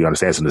he perfectly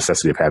understands the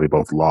necessity of having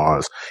both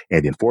laws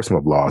and the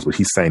enforcement of laws, but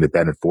he's saying that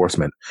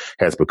enforcement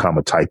has become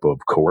a type of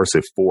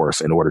coercive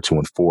force in order to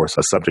enforce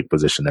a subject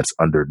position that's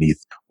underneath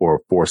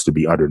or forced to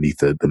be underneath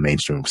the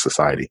mainstream of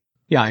society.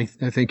 Yeah, I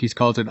think he's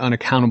called it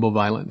unaccountable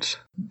violence.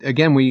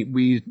 Again,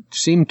 we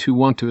seem to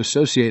want to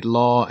associate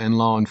law and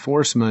law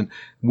enforcement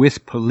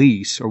with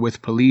police or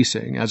with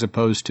policing, as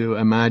opposed to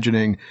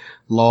imagining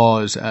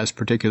laws as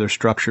particular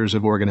structures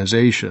of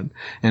organization,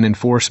 and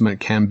enforcement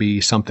can be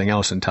something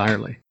else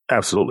entirely.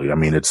 Absolutely. I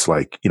mean, it's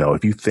like,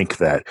 if you think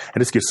that,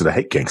 and this gets to the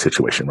hate gang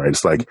situation, right?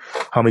 It's like,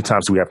 how many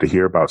times do we have to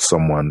hear about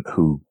someone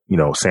who,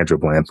 Sandra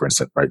Bland, for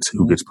instance, right,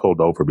 who gets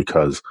pulled over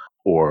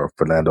or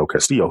Fernando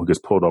Castillo, who gets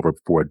pulled over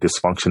for a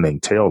dysfunctioning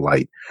tail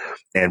light.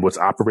 And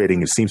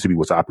it seems to be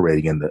what's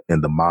operating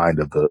in the mind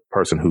of the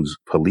person who's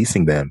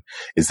policing them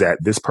is that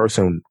this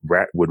person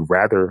would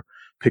rather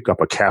pick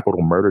up a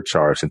capital murder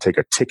charge and take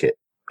a ticket,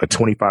 a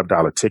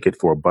 $25 ticket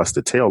for a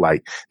busted tail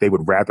light. They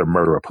would rather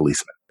murder a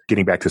policeman.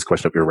 Getting back to this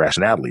question of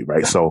irrationality,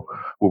 right? So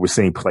what we're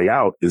seeing play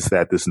out is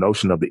that this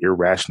notion of the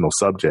irrational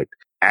subject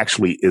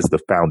actually is the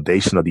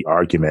foundation of the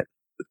argument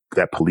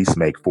that police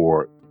make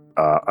for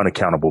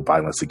unaccountable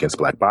violence against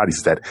Black bodies,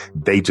 is that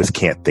they just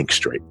can't think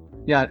straight.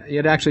 Yeah,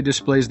 it actually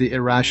displays the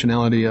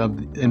irrationality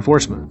of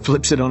enforcement,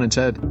 flips it on its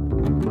head.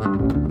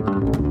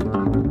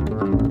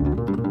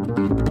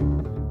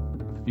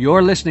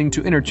 You're listening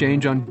to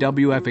Interchange on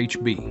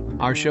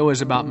WFHB. Our show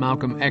is about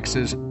Malcolm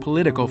X's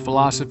political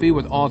philosophy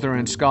with author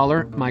and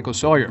scholar Michael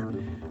Sawyer.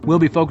 We'll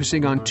be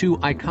focusing on two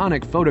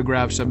iconic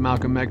photographs of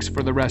Malcolm X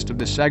for the rest of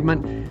this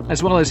segment,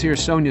 as well as hear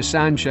Sonia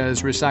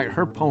Sanchez recite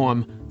her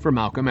poem for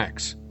Malcolm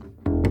X.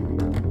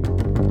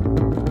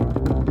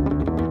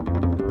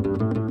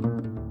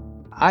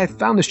 I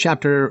found this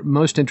chapter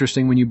most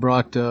interesting when you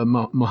brought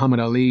Muhammad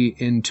Ali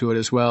into it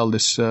as well,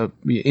 this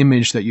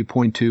image that you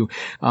point to.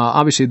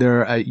 Obviously,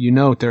 there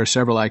are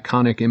several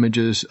iconic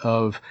images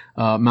of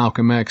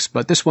Malcolm X,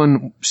 but this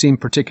one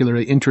seemed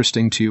particularly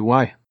interesting to you.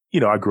 Why?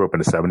 I grew up in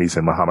the 70s,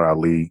 and Muhammad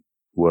Ali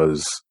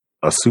was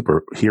a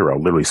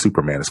superhero, literally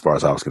Superman as far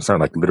as I was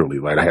concerned, like literally,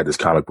 right? I had this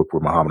comic book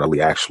where Muhammad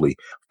Ali actually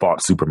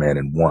fought Superman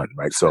and won,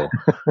 right? So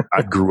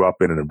I grew up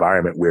in an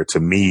environment where, to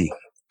me,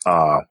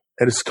 and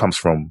this comes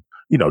from,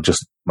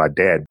 just my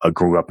dad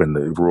grew up in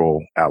the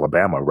rural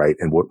Alabama, right?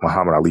 And what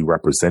Muhammad Ali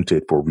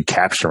represented for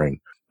recapturing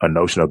a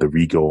notion of the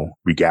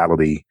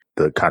regality,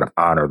 the kind of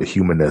honor, the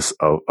humanness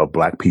of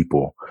Black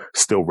people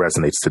still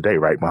resonates today,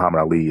 right? Muhammad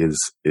Ali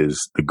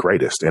is the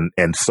greatest.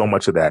 And so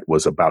much of that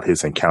was about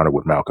his encounter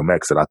with Malcolm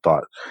X that I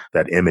thought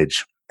that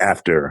image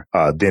after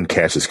then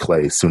Cassius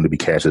Clay, soon to be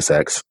Cassius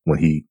X, when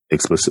he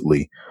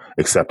explicitly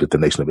accepted the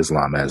Nation of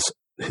Islam as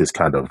his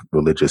kind of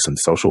religious and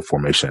social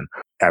formation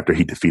after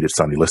he defeated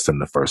Sonny Liston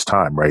the first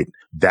time, right?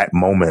 That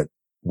moment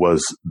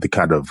was the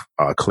kind of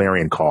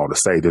clarion call to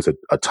say there's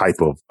a type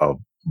of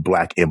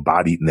Black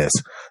embodiedness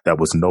that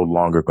was no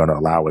longer going to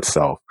allow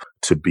itself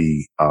to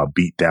be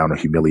beat down or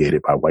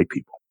humiliated by white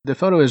people. The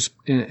photo is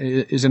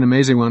an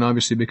amazing one,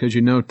 obviously, because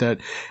you note that,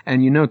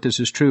 and you note this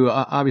is true.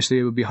 Obviously,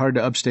 it would be hard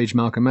to upstage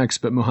Malcolm X,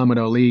 but Muhammad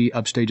Ali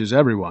upstages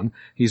everyone.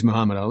 He's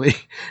Muhammad Ali.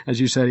 As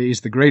you said,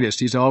 he's the greatest.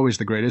 He's always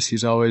the greatest.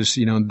 He's always,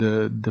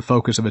 the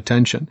focus of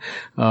attention.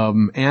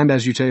 And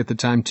as you say at the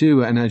time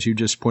too, and as you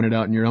just pointed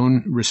out in your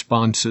own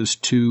responses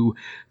to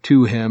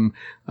him,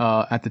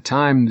 at the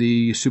time,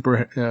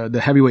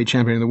 the heavyweight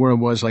champion of the world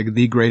was like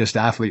the greatest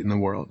athlete in the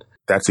world.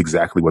 That's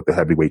exactly what the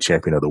heavyweight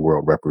champion of the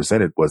world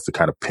represented, was the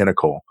kind of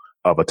pinnacle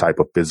of a type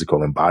of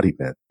physical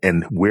embodiment.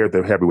 And where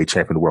the heavyweight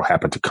champion of the world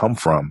happened to come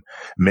from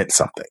meant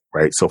something,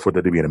 right? So for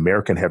there to be an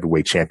American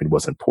heavyweight champion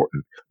was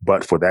important,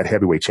 but for that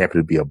heavyweight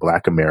champion to be a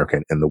Black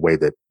American in the way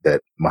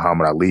that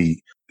Muhammad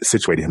Ali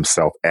situated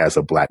himself as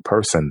a Black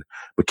person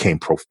became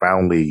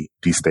profoundly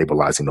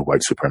destabilizing to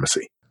white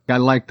supremacy. I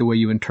like the way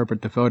you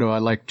interpret the photo. I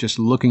like just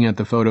looking at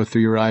the photo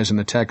through your eyes and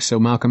the text. So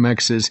Malcolm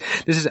X this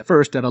is at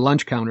first at a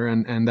lunch counter,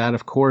 and that,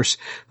 of course,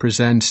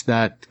 presents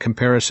that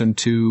comparison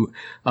to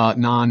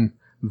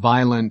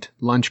non-violent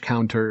lunch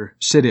counter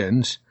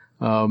sit-ins.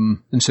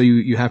 And so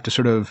you have to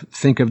sort of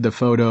think of the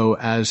photo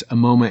as a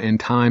moment in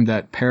time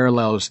that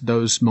parallels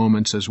those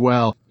moments as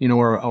well,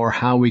 or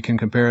how we can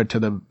compare it to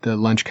the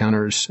lunch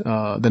counters,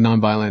 the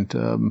non-violent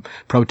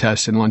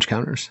protests in lunch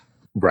counters.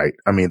 Right.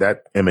 I mean,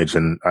 that image,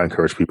 and I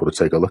encourage people to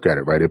take a look at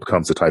it, right? It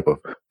becomes a type of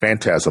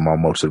phantasm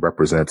almost that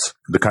represents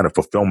the kind of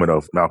fulfillment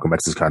of Malcolm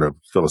X's kind of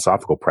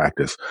philosophical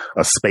practice,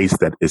 a space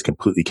that is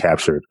completely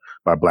captured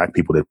by Black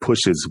people that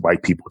pushes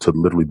white people to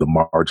literally the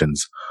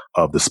margins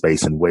of the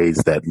space in ways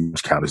that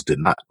lunch counters did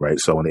not, right?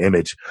 So in the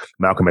image,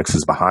 Malcolm X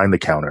is behind the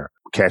counter,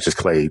 Cassius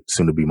Clay,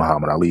 soon to be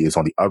Muhammad Ali, is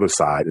on the other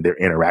side, and they're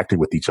interacting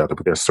with each other,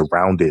 but they're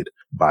surrounded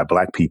by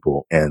black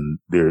people, and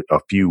a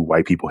few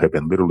white people have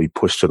been literally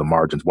pushed to the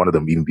margins. One of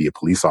them even be a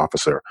police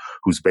officer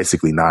who's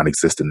basically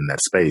non-existent in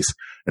that space,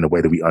 in a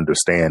way that we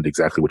understand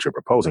exactly what you're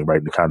proposing, right?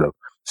 And the kind of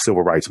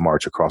civil rights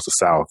march across the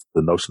South,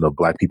 the notion of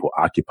black people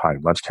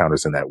occupying lunch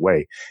counters in that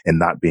way and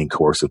not being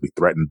coercively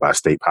threatened by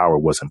state power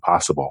was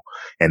impossible.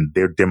 And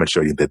they're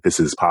demonstrating that this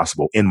is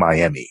possible in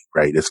Miami,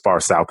 right? As far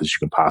south as you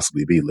can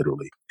possibly be,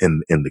 literally,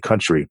 in the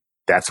country.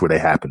 That's where they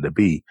happen to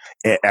be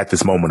at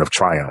this moment of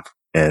triumph,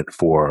 and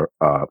for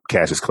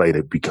Cassius Clay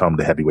to become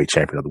the heavyweight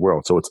champion of the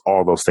world. So it's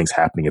all those things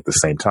happening at the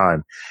same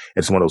time.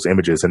 It's one of those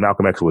images. And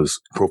Malcolm X was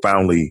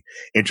profoundly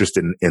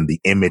interested in the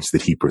image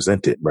that he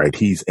presented, right?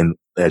 He's in,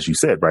 as you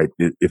said, right?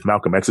 If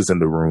Malcolm X is in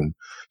the room,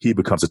 he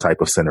becomes a type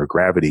of center of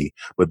gravity.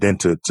 But then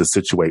to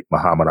situate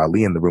Muhammad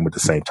Ali in the room at the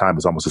same time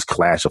is almost this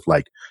clash of,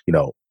 like, you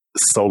know,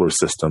 solar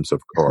systems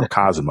or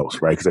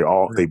cosmos, right? Because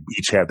they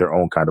each have their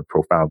own kind of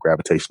profound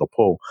gravitational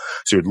pull.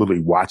 So you're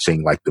literally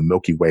watching, like, the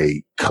Milky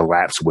Way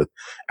collapse with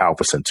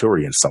Alpha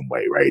Centauri in some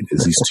way, right?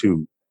 It's these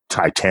two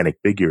titanic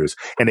figures,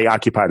 and they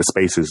occupy the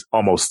spaces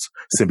almost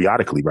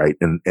symbiotically, right?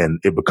 And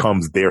it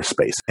becomes their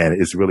space.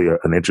 And it's really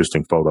an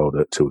interesting photo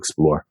to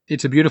explore.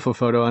 It's a beautiful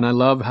photo, and I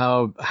love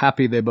how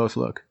happy they both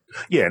look.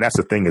 Yeah, and that's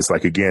the thing is,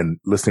 like, again,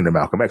 listening to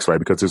Malcolm X, right?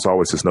 Because there's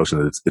always this notion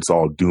that it's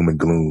all doom and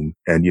gloom,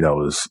 and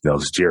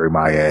there's Jerry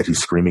Mayer, he's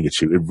screaming at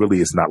you. It really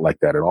is not like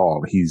that at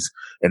all.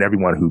 And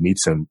everyone who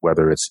meets him,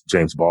 whether it's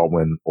James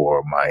Baldwin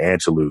or Maya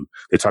Angelou,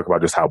 they talk about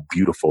just how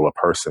beautiful a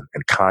person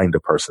and kind a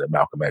person that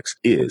Malcolm X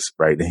is,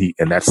 right?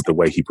 And that's the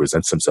way he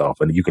presents himself,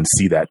 and you can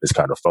see that in this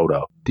kind of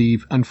photo. The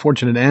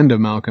unfortunate end of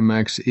Malcolm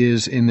X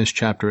is in this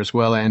chapter as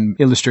well, and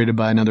illustrated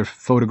by another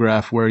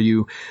photograph where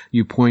you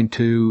point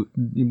to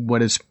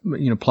what is,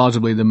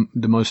 plausibly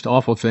the most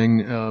awful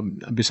thing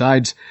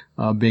besides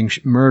being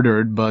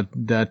murdered, but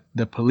that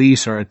the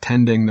police are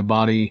attending the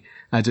body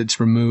as it's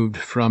removed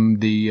from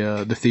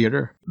the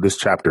theater. This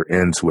chapter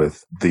ends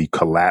with the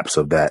collapse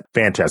of that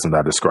phantasm that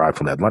I described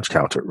from that lunch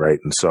counter, right?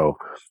 And so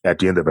at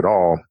the end of it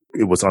all,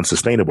 it was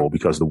unsustainable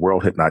because the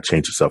world had not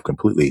changed itself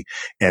completely.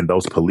 And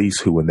those police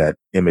who, in that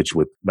image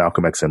with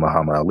Malcolm X and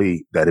Muhammad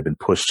Ali, that had been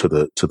pushed to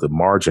the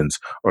margins,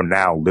 are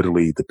now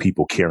literally the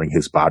people carrying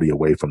his body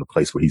away from the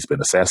place where he's been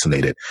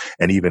assassinated.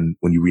 And even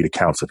when you read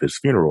accounts of his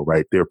funeral,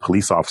 right, there are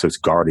police officers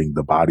guarding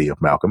the body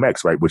of Malcolm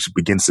X, right, which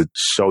begins to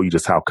show you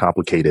just how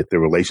complicated the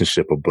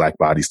relationship of black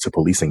bodies to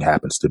policing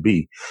happens to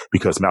be,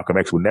 because Malcolm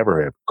X would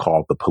never have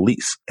called the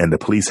police, and the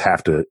police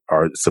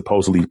are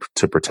supposedly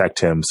to protect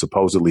him,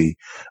 supposedly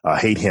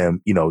hate him,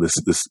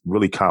 this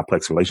really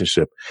complex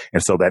relationship.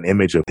 And so that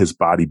image of his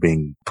body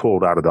being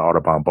pulled out of the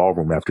Audubon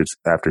Ballroom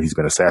after he's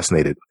been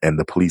assassinated, and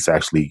the police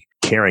actually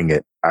carrying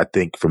it, I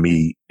think for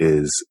me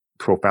is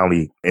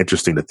profoundly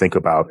interesting to think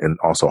about, and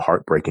also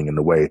heartbreaking in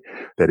the way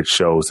that it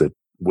shows that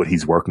what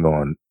he's working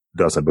on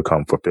doesn't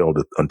become fulfilled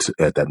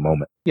at that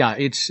moment. Yeah,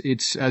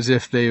 it's as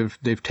if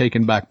they've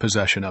taken back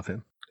possession of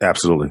him.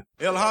 Absolutely.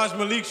 El Haj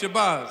Malik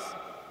Shabazz.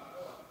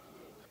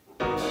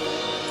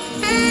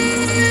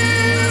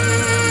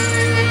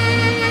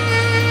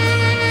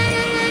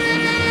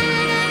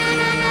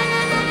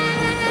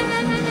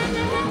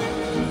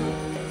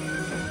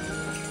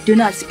 Do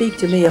not speak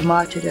to me of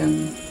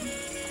martyrdom,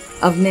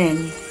 of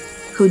men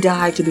who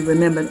died to be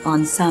remembered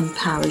on some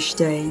parish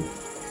day.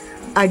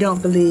 I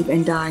don't believe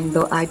in dying,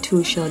 though I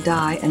too shall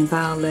die, and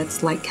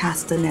violets like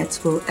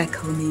castanets will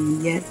echo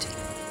me. Yet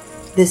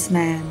this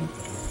man,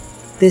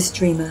 this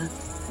dreamer,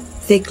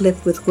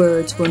 thick-lipped with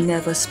words, will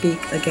never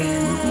speak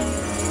again.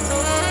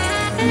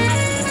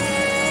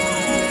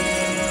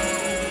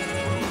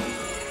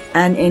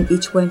 And in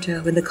each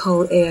winter, when the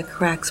cold air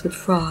cracks with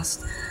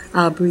frost,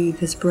 I'll breathe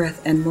his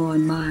breath and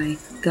mourn my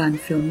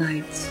gun-filled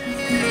nights.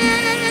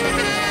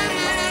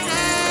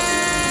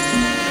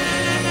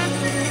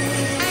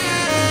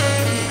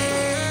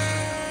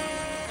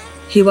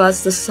 He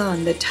was the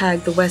sun that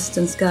tagged the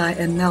western sky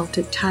and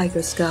melted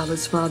tiger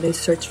scholars while they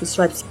searched for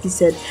stripes. He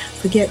said,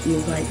 "Forget you,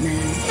 white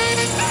man."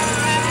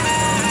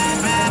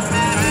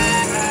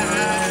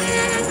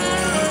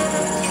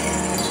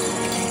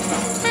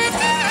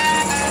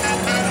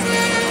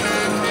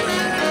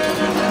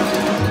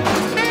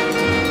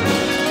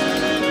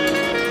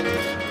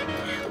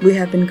 We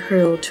have been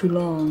curled too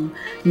long.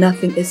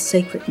 Nothing is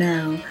sacred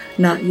now,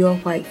 not your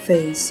white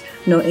face,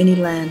 nor any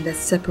land that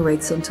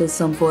separates until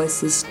some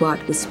voices squat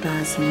with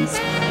spasms.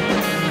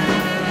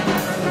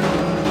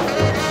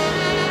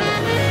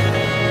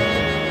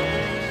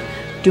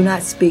 Do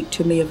not speak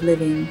to me of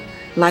living.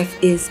 Life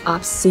is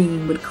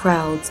obscene with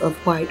crowds of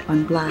white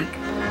on black.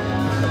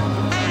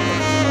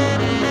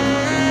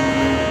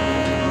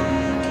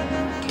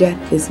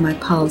 Death is my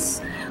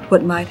pulse.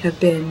 What might have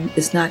been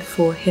is not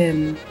for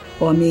him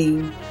or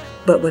me,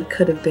 but what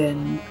could have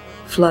been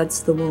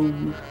floods the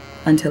womb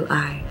until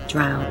I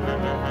drown.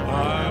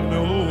 I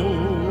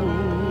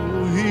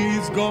know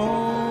he's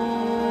gone.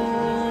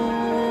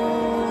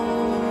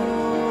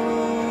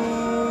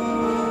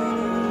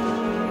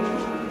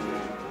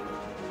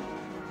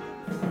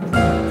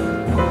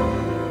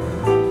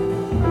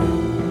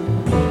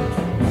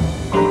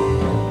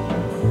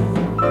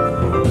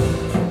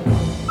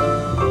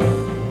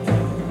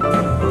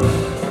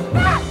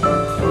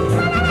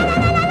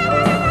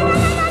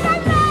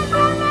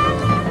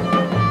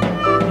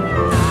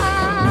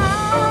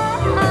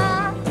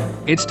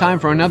 It's time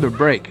for another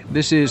break.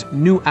 This is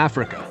New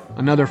Africa,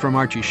 another from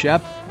Archie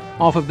Shepp,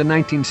 off of the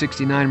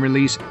 1969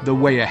 release The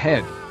Way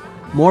Ahead.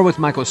 More with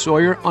Michael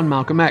Sawyer on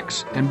Malcolm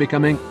X and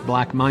becoming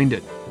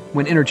black-minded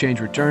when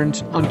Interchange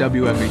returns on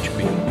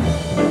WFHB.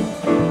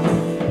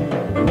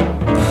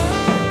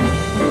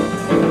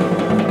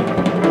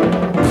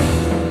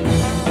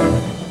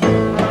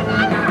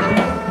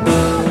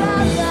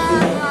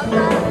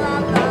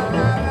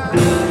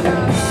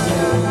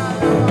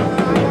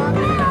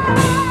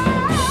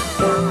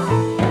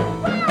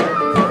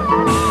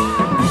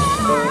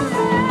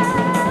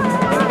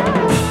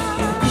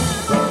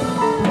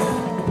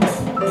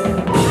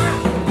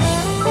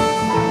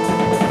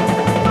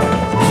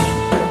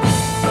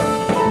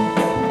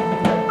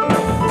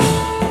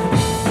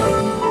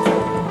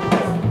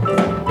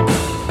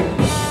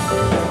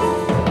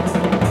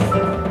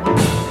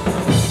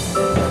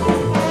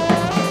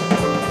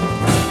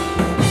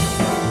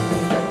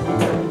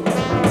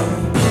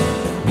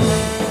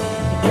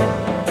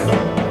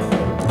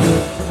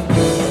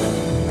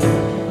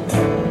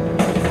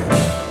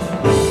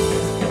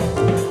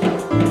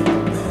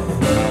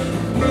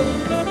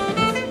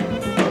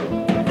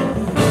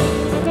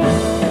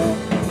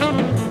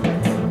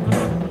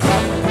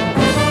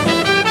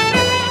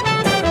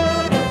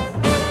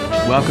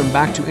 Welcome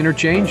back to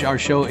Interchange. Our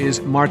show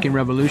is Marking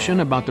Revolution,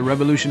 about the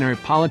revolutionary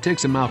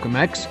politics of Malcolm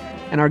X,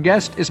 and our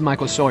guest is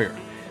Michael Sawyer.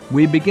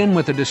 We begin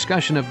with a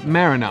discussion of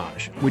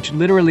marriage, which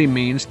literally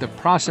means the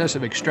process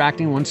of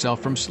extracting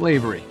oneself from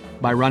slavery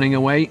by running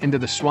away into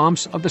the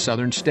swamps of the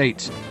southern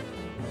states.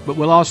 But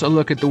we'll also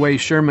look at the way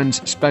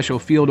Sherman's Special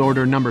Field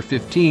Order No.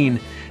 15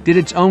 did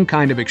its own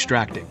kind of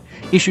extracting.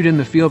 Issued in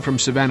the field from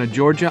Savannah,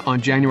 Georgia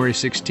on January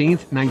 16,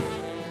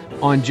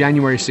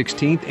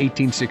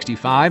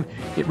 1865,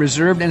 it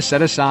reserved and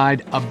set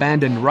aside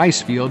abandoned rice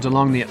fields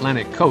along the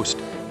Atlantic coast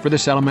for the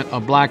settlement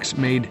of blacks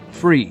made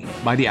free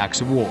by the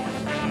acts of war.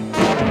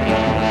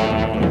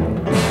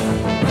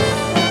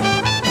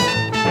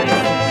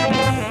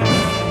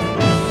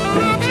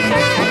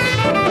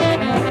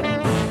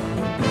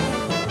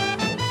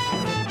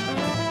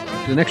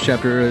 The next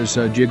chapter is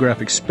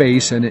geographic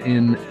space, and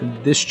in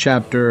this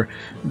chapter,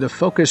 the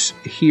focus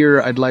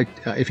here, I'd like,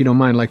 if you don't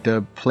mind, like to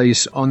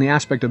place on the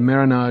aspect of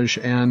marriage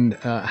and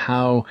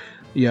how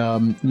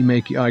you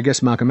make, I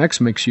guess Malcolm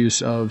X makes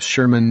use of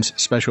Sherman's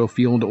Special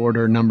Field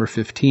Order No.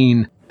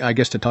 15, I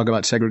guess to talk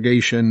about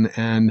segregation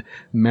and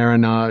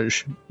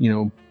marriage,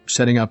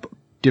 setting up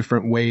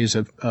different ways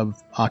of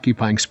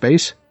occupying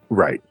space.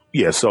 Right.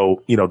 Yeah.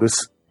 So,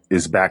 this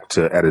is back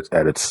to, at its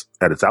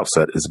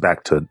outset, is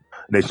back to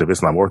Nation of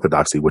Islam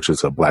orthodoxy, which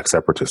is a black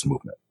separatist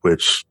movement,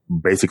 which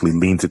basically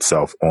leans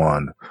itself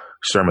on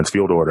Sherman's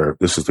field order.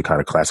 This is the kind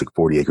of classic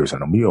 40 acres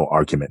and a mule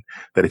argument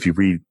that if you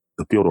read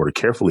the field order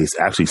carefully, it's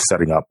actually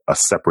setting up a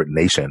separate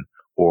nation,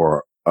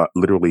 or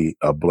literally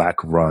a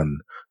black run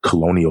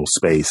colonial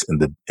space in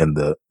the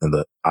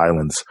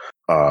islands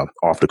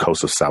off the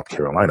coast of South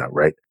Carolina.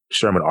 Right.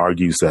 Sherman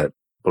argues that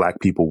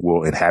black people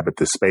will inhabit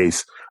this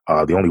space.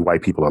 The only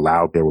white people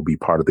allowed there will be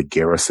part of the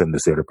garrison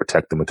that's there to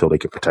protect them until they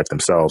can protect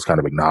themselves, kind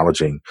of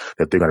acknowledging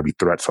that they're going to be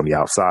threats from the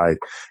outside.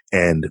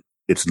 And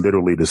it's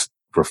literally this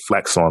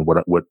reflects on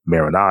what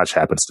marriage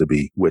happens to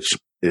be, which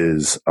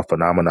is a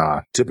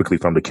phenomenon typically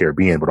from the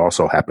Caribbean, but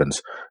also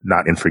happens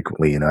not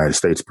infrequently in the United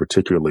States,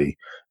 particularly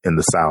in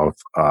the South,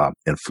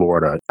 in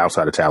Florida,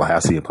 outside of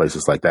Tallahassee and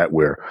places like that,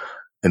 where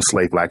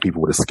enslaved black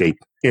people would escape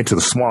into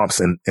the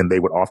swamps, and they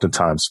would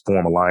oftentimes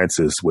form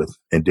alliances with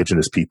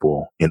indigenous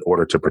people in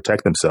order to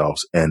protect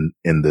themselves. And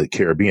in the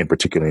Caribbean,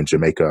 particularly in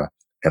Jamaica,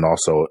 and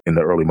also in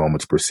the early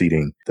moments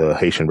preceding the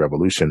Haitian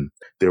Revolution,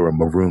 there were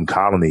maroon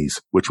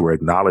colonies which were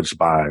acknowledged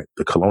by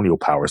the colonial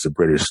powers, the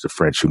British, the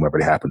French, whomever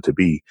they happened to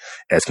be,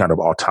 as kind of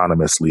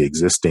autonomously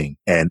existing.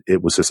 And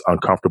it was this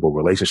uncomfortable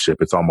relationship.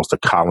 It's almost a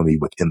colony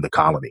within the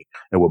colony.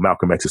 And what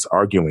Malcolm X is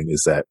arguing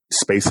is that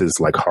spaces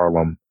like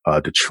Harlem,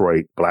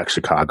 Detroit, Black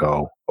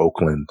Chicago,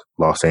 Oakland,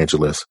 Los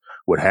Angeles,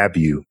 what have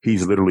you,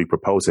 he's literally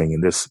proposing,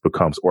 and this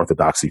becomes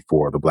orthodoxy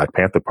for the Black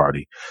Panther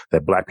Party,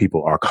 that black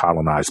people are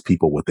colonized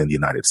people within the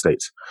United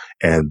States.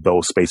 And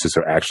those spaces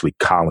are actually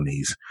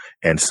colonies.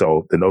 And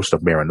so the notion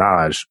of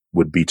marriage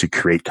would be to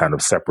create kind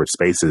of separate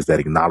spaces that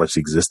acknowledge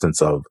the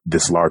existence of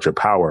this larger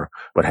power,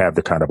 but have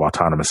the kind of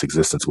autonomous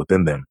existence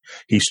within them.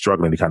 He's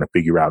struggling to kind of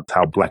figure out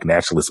how black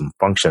nationalism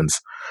functions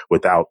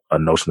without a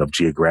notion of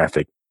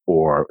geographic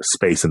or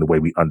space in the way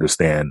we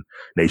understand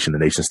nation to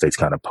nation states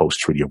kind of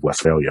post-Treaty of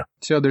Westphalia.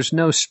 So there's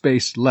no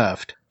space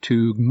left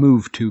to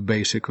move to,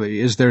 basically.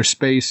 Is there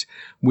space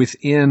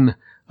within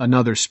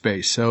another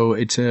space? So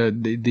it's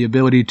the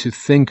ability to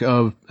think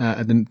of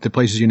the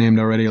places you named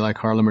already, like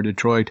Harlem or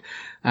Detroit,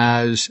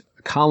 as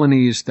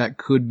colonies that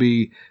could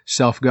be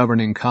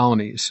self-governing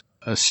colonies.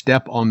 A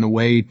step on the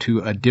way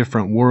to a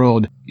different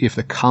world if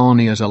the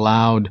colony has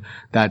allowed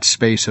that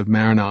space of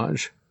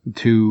marriage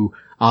to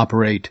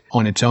operate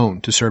on its own,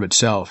 to serve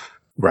itself.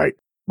 Right.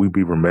 We'd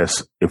be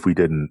remiss if we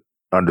didn't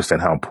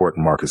understand how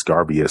important Marcus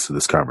Garvey is to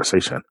this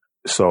conversation.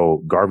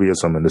 So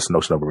Garveyism and this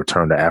notion of a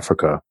return to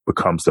Africa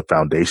becomes the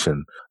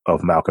foundation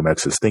of Malcolm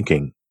X's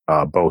thinking.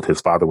 both.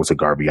 His father was a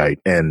Garveyite,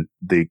 and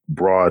the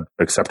broad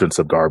acceptance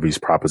of Garvey's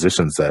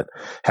propositions that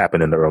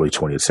happened in the early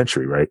 20th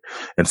century, right?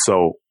 And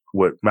so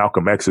what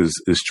Malcolm X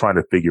is trying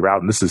to figure out,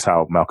 and this is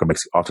how Malcolm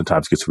X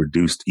oftentimes gets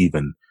reduced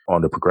even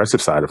on the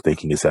progressive side of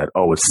thinking, is that,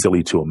 oh, it's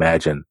silly to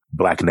imagine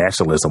Black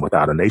nationalism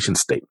without a nation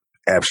state.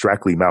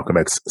 Abstractly, Malcolm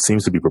X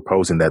seems to be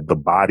proposing that the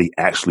body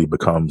actually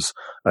becomes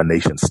a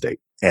nation state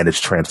and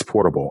it's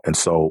transportable. And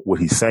so what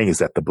he's saying is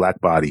that the Black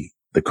body,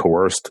 the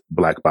coerced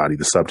Black body,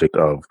 the subject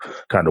of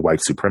kind of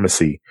white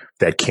supremacy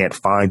that can't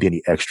find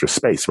any extra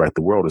space, right?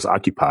 The world is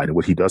occupied. And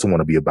what he doesn't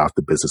want to be about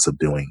the business of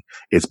doing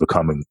is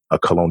becoming a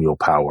colonial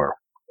power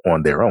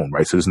on their own,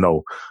 right? So there's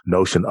no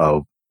notion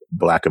of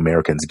Black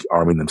Americans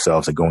arming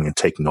themselves and going and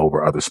taking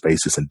over other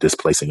spaces and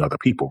displacing other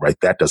people, right?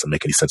 That doesn't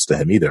make any sense to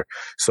him either.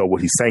 So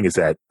what he's saying is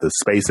that the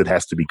space that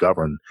has to be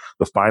governed,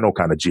 the final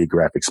kind of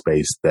geographic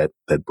space that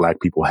Black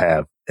people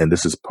have, and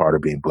this is part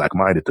of being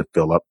Black-minded, to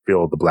fill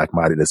the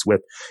Black-mindedness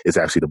with, is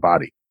actually the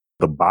body.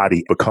 The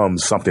body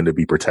becomes something to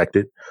be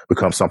protected,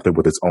 becomes something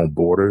with its own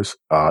borders.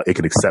 It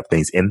can accept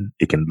things in,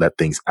 it can let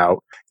things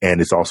out, and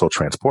it's also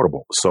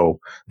transportable. So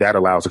that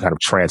allows a kind of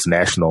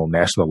transnational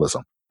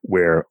nationalism,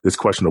 where this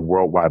question of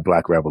worldwide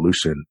Black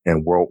revolution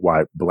and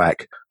worldwide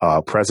Black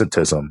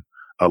presentism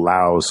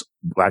allows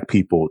Black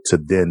people to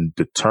then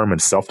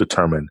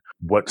self-determine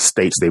what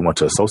states they want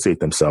to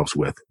associate themselves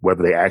with,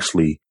 whether they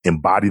actually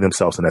embody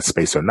themselves in that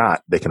space or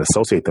not. They can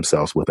associate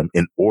themselves with them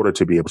in order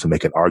to be able to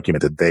make an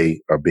argument that they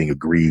are being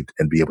aggrieved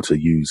and be able to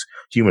use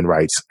human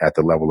rights at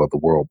the level of the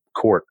World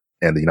Court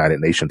and the United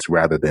Nations,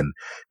 rather than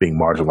being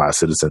marginalized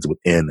citizens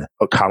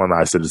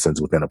colonized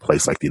citizens within a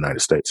place like the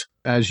United States.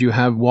 As you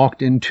have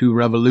walked into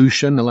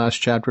revolution, the last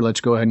chapter, let's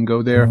go ahead and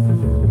go there.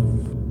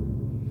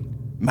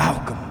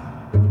 Malcolm,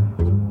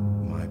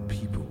 my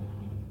people,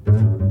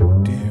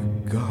 dear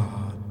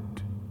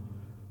God,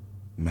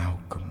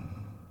 Malcolm.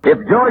 If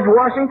George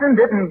Washington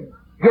didn't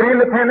get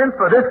independence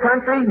for this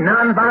country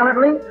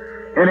nonviolently,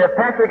 and if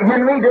Patrick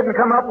Henry didn't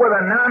come up with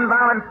a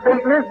nonviolent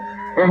statement,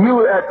 and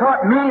you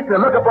taught me to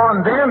look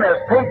upon them as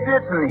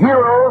patriots and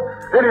heroes,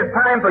 then it's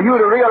time for you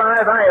to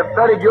realize I have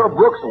studied your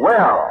books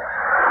well.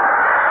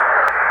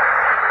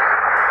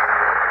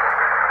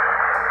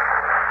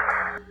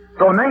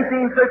 So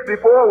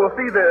 1964 will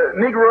see the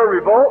Negro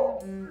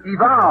Revolt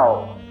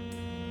evolve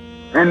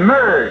and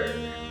merge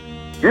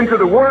into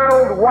the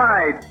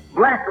worldwide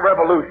Black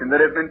revolution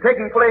that has been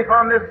taking place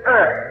on this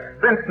earth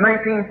since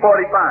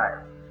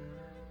 1945.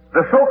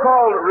 The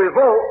so-called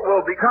revolt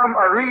will become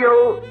a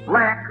real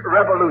Black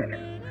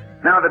revolution.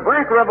 Now, the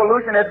Black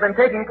revolution has been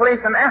taking place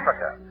in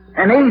Africa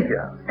and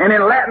Asia and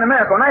in Latin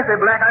America. When I say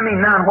Black, I mean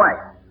non-white.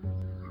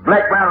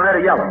 Black, brown, red,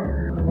 or yellow.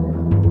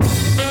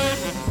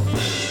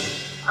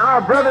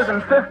 Our brothers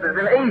and sisters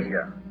in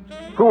Asia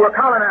who were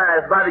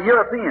colonized by the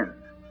Europeans,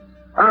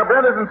 our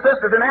brothers and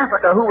sisters in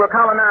Africa who were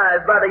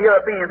colonized by the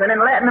Europeans, and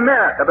in Latin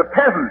America, the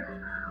peasants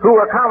who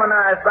were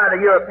colonized by the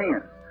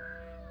Europeans,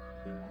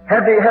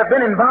 have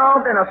been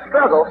involved in a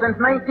struggle since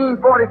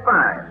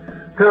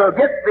 1945 to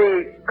get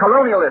the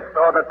colonialists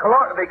or the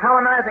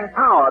colonizing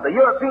power, the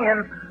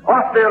Europeans,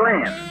 off their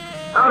land,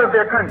 out of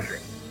their country.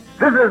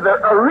 This is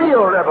a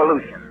real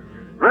revolution.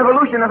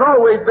 Revolution is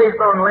always based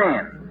on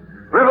land.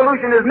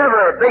 Revolution is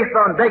never based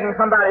on begging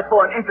somebody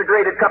for an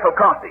integrated cup of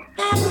coffee.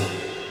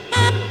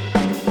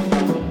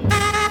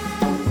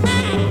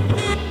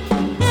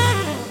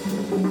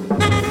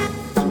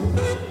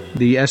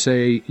 The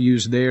essay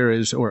used there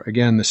is, or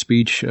again, the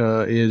speech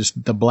is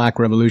The Black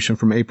Revolution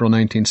from April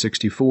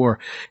 1964.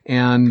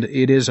 And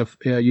it is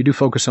you do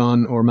focus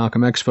on, or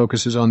Malcolm X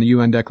focuses on, the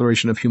UN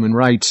Declaration of Human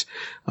Rights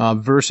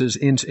versus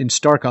in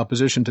stark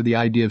opposition to the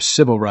idea of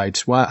civil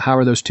rights. How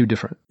are those two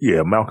different?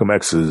 Yeah, Malcolm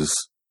X's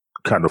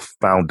kind of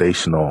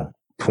foundational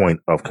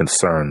point of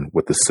concern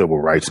with the civil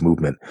rights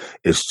movement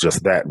is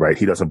just that, right?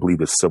 He doesn't believe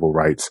that civil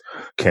rights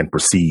can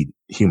precede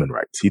human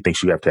rights. He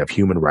thinks you have to have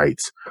human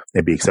rights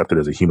and be accepted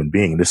as a human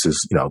being. This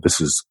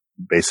is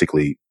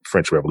basically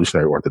French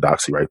revolutionary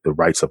orthodoxy, right? The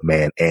rights of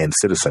man and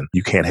citizen.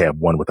 You can't have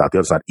one without the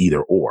other. It's not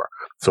either or.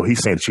 So he's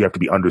saying that you have to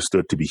be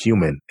understood to be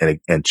human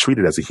and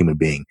treated as a human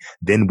being.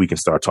 Then we can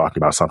start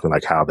talking about something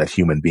like how that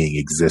human being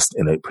exists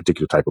in a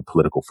particular type of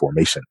political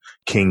formation.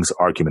 King's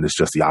argument is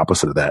just the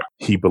opposite of that.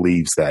 He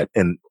believes that,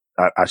 and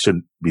I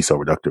shouldn't be so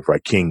reductive,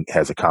 right? King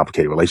has a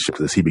complicated relationship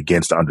to this. He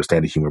begins to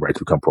understand that human rights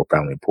become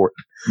profoundly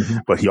important. Mm-hmm.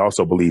 But he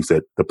also believes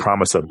that the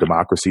promise of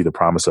democracy, the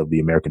promise of the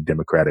American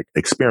democratic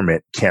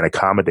experiment can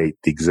accommodate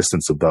the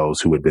existence of those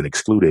who had been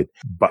excluded,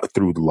 but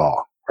through the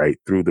law, right?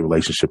 Through the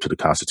relationship to the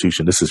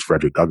Constitution. This is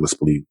Frederick Douglass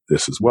believed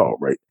this as well,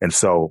 right? And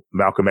so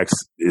Malcolm X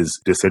is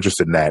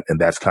disinterested in that.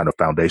 And that's kind of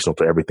foundational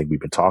to everything we've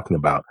been talking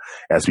about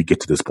as we get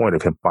to this point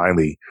of him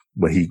finally,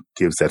 when he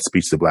gives that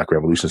speech, the Black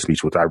Revolution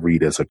speech, which I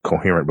read as a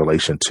coherent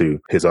relation to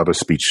his other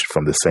speech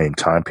from the same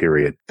time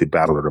period, the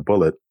Battle of the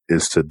Bullet,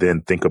 is to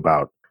then think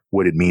about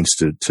what it means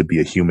to be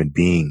a human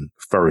being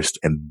first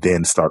and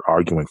then start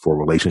arguing for a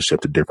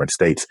relationship to different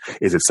states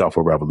is itself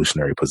a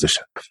revolutionary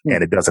position.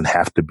 And it doesn't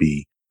have to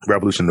be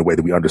revolution, the way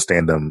that we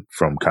understand them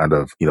from kind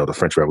of, the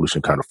French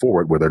Revolution kind of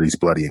forward, where there are these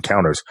bloody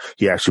encounters,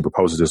 he actually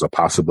proposes there's a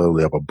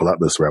possibility of a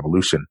bloodless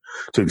revolution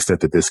to the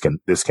extent that this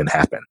can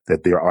happen,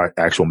 that there are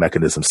actual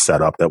mechanisms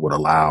set up that would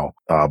allow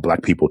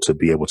Black people to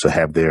be able to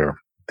have their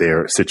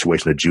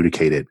situation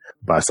adjudicated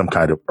by some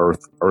kind of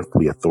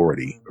earthly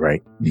authority,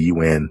 right? The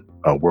UN,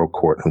 World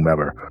Court,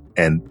 whomever,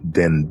 and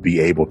then be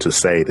able to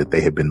say that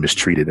they have been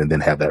mistreated and then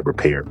have that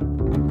repaired.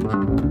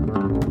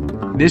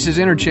 This is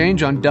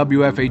Interchange on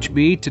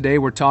WFHB. Today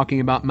we're talking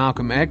about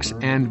Malcolm X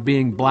and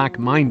being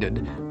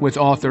black-minded with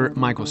author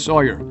Michael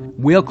Sawyer.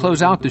 We'll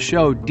close out the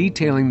show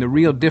detailing the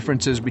real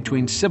differences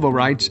between civil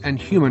rights and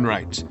human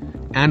rights,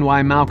 and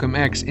why Malcolm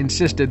X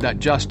insisted that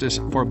justice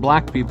for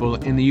black people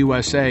in the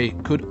USA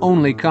could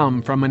only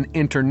come from an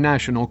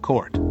international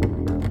court.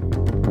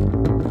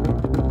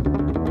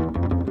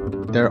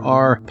 There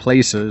are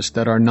places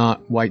that are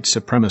not white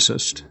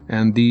supremacist,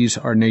 and these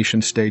are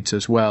nation states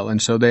as well, and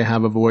so they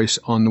have a voice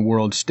on the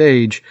world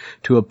stage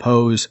to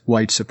oppose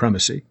white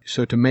supremacy.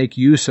 So to make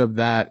use of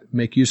that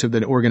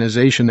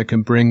organization that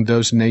can bring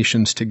those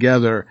nations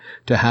together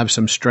to have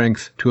some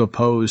strength to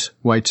oppose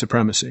white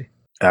supremacy.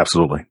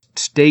 Absolutely.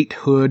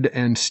 Statehood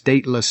and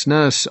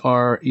statelessness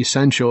are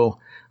essential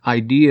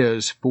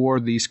ideas for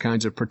these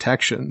kinds of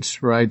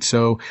protections, right?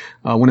 So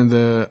one of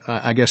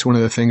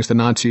the things the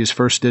Nazis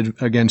first did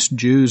against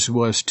Jews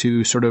was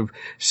to sort of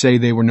say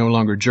they were no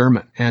longer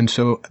German, and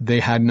so they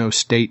had no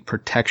state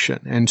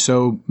protection. And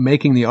so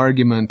making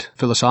the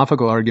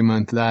philosophical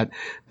argument that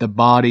the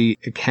body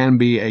can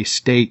be a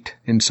state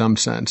in some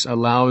sense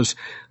allows,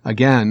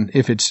 again,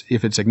 if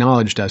it's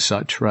acknowledged as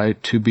such,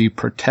 right, to be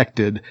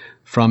protected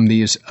from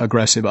these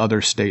aggressive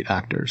other state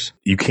actors.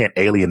 You can't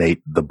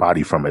alienate the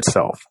body from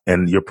itself.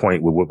 And your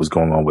point with what was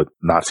going on with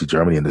Nazi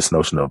Germany and this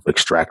notion of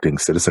extracting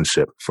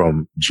citizenship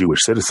from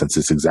Jewish citizens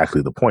is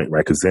exactly the point,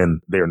 right? Because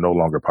then they're no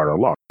longer part of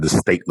the law. The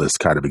stateless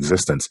kind of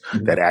existence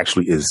that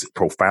actually is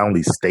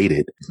profoundly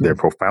stated. They're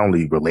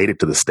profoundly related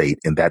to the state,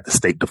 and that the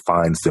state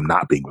defines them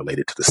not being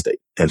related to the state.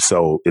 And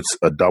so it's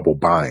a double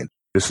bind.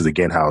 This is,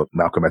 again, how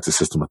Malcolm X's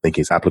system of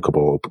thinking is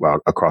applicable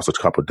across a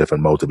couple of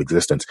different modes of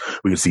existence.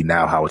 We can see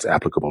now how it's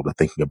applicable to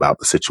thinking about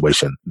the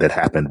situation that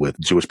happened with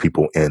Jewish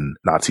people in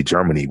Nazi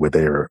Germany, where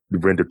they're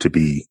rendered to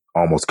be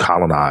almost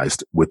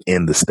colonized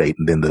within the state.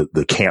 And then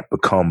the camp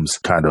becomes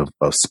kind of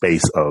a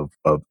space of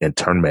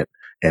internment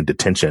and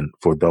detention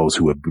for those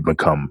who have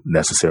become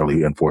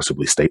necessarily and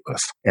forcibly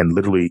stateless. And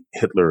literally,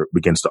 Hitler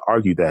begins to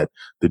argue that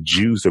the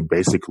Jews are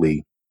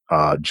basically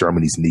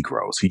Germany's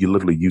Negroes. He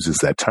literally uses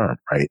that term,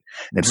 right?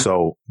 And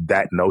so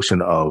that notion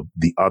of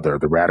the other,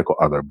 the radical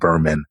other,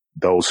 Berman,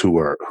 those who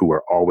are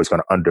always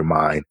going to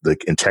undermine the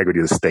integrity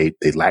of the state,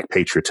 they lack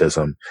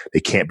patriotism, they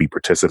can't be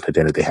participant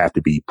in it, they have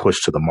to be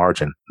pushed to the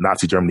margin.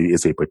 Nazi Germany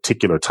is a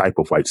particular type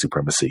of white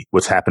supremacy.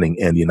 What's happening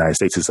in the United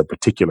States is a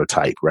particular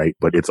type, right?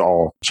 But it's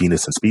all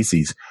genus and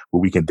species, where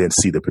we can then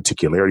see the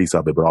particularities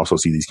of it, but also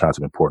see these kinds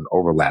of important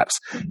overlaps,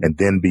 and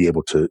then be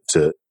able to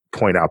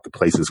point out the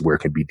places where it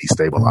can be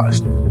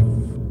destabilized.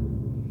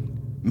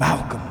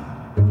 Malcolm,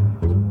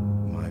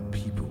 my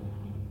people,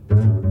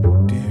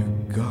 dear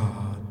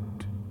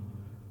God,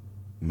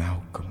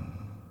 Malcolm.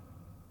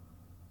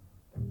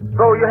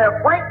 So you have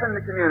whites in the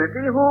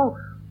community who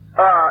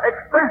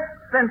express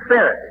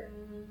sincerity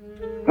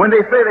when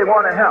they say they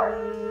want to help.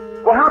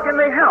 Well, how can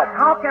they help?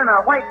 How can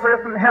a white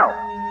person help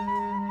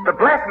the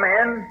black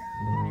man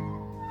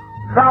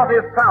solve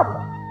his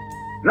problem?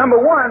 Number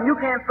one, you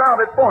can't solve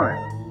it for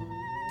him.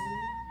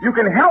 You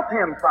can help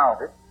him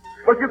solve it,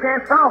 but you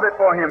can't solve it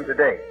for him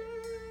today.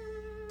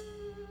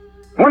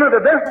 One of the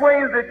best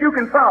ways that you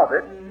can solve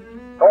it,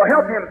 or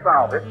help him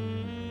solve it,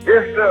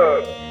 is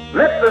to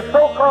let the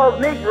so-called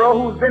Negro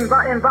who's been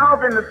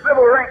involved in the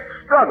civil rights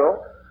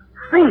struggle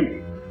see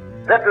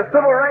that the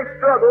civil rights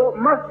struggle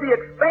must be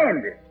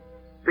expanded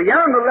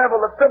beyond the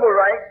level of civil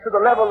rights to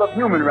the level of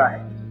human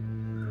rights.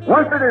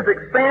 Once it is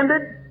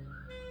expanded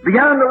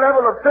beyond the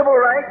level of civil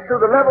rights to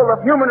the level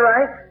of human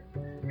rights,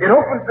 it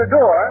opens the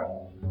door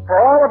for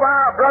all of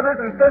our brothers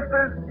and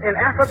sisters in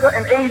Africa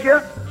and Asia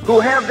who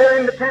have their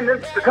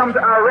independence to come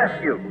to our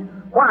rescue.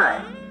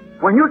 Why?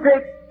 When you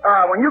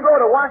go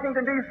to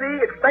Washington, D.C.,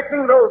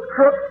 expecting those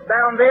crooks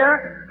down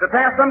there to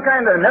pass some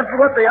kind of, and that's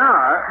what they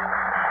are,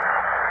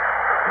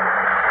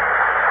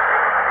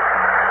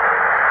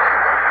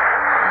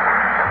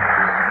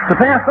 to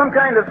pass some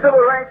kind of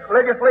civil rights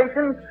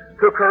legislation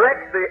to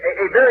correct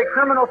a very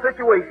criminal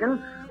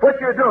situation, what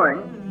you're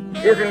doing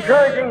is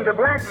encouraging the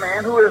black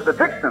man who is the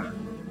victim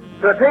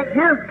to take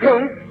his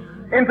case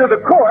into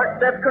the court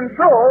that's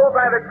controlled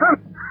by the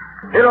criminal.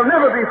 It'll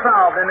never be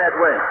solved in that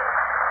way.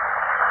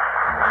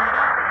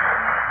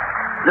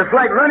 Just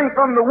like running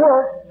from the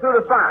wolf to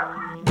the fox.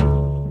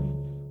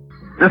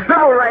 The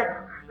civil rights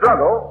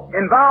struggle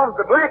involves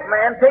the black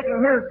man taking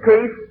his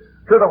case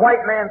to the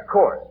white man's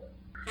court.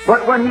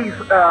 But when he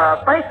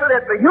fights it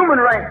at the human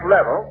rights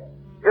level,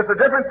 it's a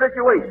different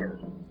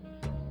situation.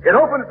 It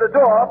opens the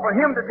door for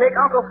him to take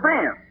Uncle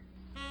Sam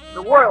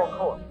to the world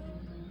court.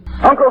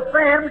 Uncle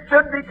Sam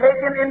should be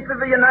taken into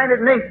the United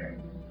Nations.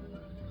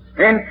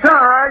 and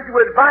charged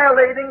with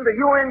violating the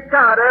UN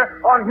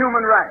Charter on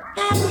Human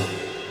Rights.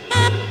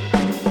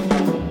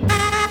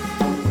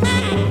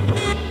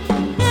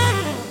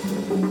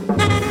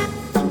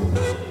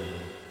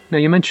 Now,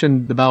 you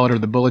mentioned the ballot or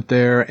the bullet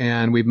there,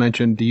 and we've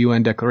mentioned the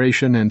UN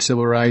Declaration and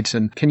civil rights.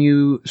 And can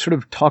you sort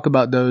of talk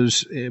about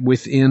those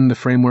within the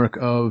framework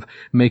of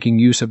making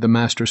use of the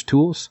master's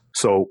tools?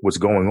 So what's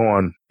going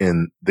on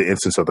in the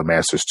instance of the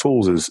master's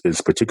tools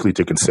is particularly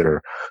to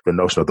consider the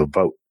notion of the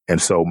vote. And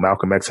so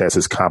Malcolm X has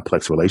this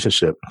complex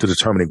relationship to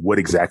determining what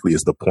exactly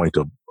is the point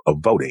of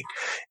voting.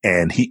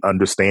 And he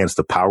understands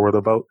the power of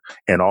the vote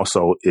and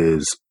also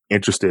is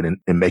interested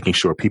in making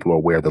sure people are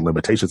aware of the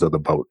limitations of the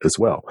vote as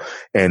well.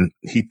 And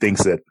he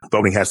thinks that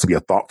voting has to be a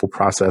thoughtful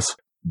process.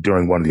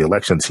 During one of the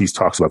elections, he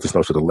talks about this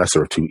notion of the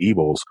lesser of two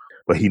evils,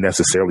 but he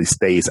necessarily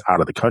stays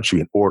out of the country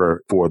in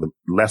order for the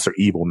lesser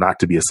evil not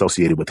to be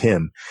associated with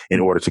him in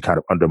order to kind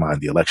of undermine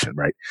the election,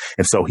 right?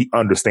 And so he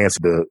understands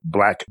the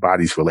black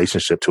body's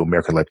relationship to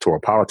American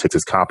electoral politics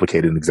is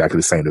complicated in exactly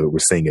the same way we're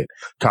seeing it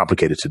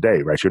complicated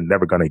today, right? You're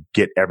never going to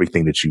get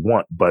everything that you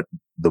want, but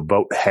the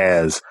vote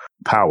has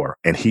power,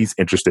 and he's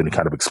interested in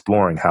kind of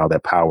exploring how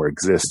that power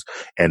exists.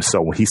 And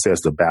so when he says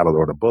the ballot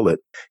or the bullet,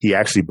 he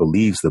actually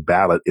believes the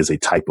ballot is a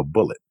type of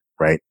bullet,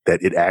 right? That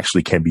it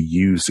actually can be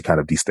used to kind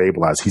of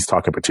destabilize. He's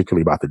talking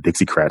particularly about the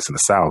Dixiecrats in the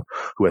South,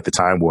 who at the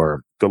time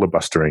were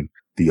filibustering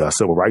the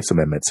civil rights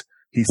amendments.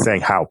 He's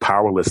saying how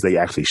powerless they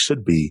actually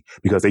should be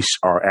because they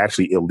are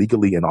actually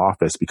illegally in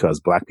office because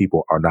black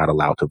people are not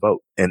allowed to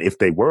vote. And if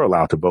they were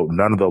allowed to vote,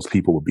 none of those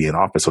people would be in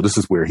office. So this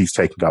is where he's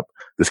taking up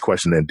this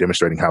question and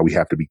demonstrating how we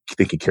have to be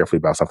thinking carefully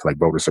about something like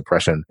voter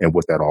suppression and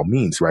what that all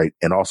means, right?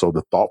 And also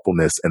the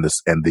thoughtfulness and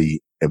the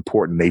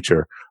important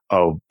nature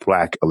of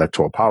black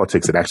electoral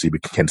politics that actually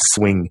can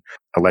swing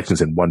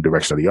elections in one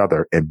direction or the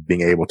other, and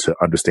being able to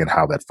understand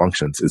how that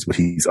functions is what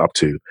he's up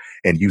to,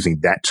 and using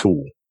that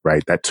tool,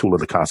 right? That tool of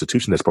the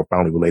Constitution that's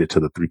profoundly related to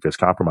the 3/5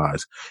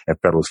 Compromise and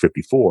Federalist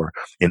 54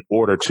 in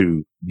order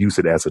to use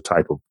it as a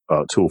type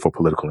of tool for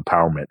political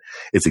empowerment.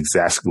 It's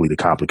exactly the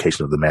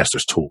complication of the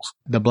master's tools.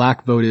 The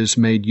black vote is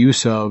made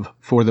use of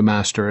for the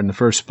master in the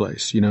first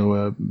place,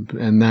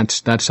 and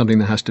that's something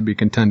that has to be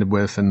contended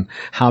with. And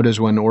how does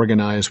one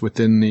organize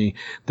within the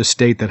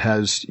state that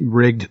has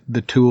rigged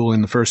the tool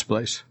in the first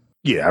place?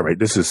 Yeah, right.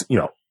 This is,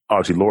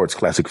 Audre Lorde's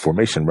classic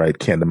formation, right?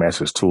 Can the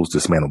master's tools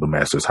dismantle the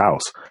master's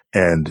house?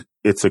 And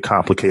it's a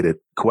complicated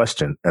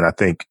question. And I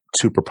think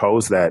to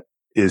propose that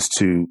is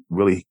to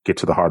really get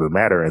to the heart of the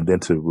matter, and then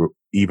to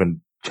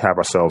even have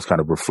ourselves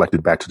kind of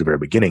reflected back to the very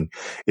beginning,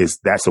 is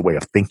that's a way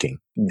of thinking.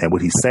 And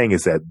what he's saying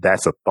is that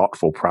that's a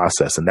thoughtful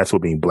process. And that's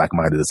what being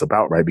black-minded is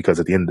about, right? Because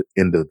at the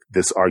end of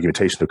this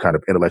argumentation of kind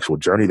of intellectual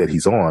journey that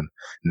he's on,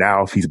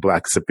 now if he's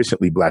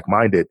sufficiently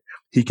black-minded,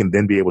 he can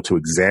then be able to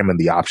examine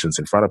the options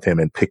in front of him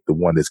and pick the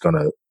one that's going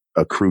to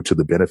accrue to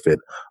the benefit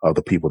of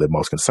the people that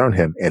most concern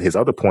him. And his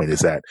other point is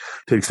that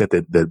to the extent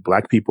that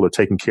black people are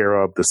taken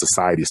care of, the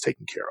society is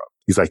taken care of.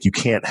 He's like, you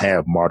can't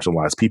have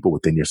marginalized people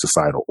within your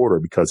societal order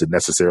because it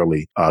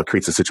necessarily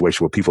creates a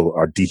situation where people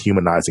are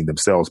dehumanizing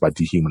themselves by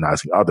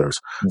dehumanizing others.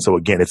 Mm-hmm. So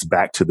again, it's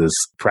back to this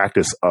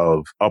practice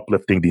of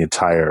uplifting the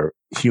entire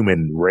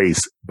human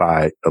race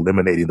by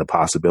eliminating the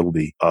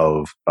possibility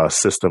of a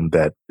system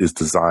that is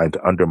designed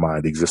to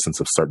undermine the existence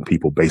of certain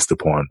people based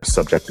upon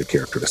subjective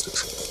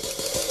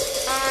characteristics.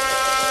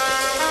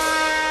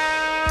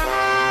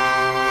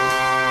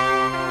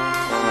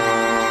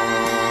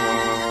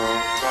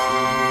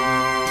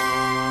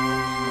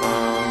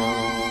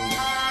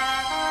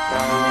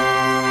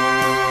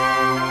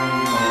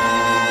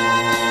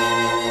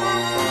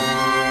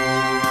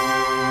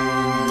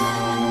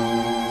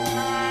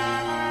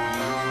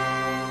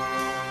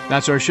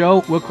 That's our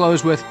show. We'll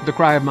close with The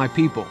Cry of My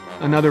People,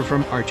 another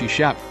from Archie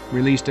Shepp,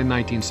 released in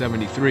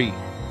 1973.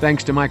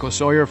 Thanks to Michael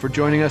Sawyer for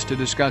joining us to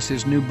discuss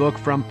his new book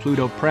from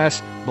Pluto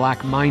Press,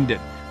 Black-Minded,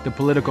 The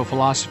Political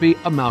Philosophy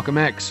of Malcolm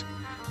X.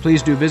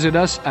 Please do visit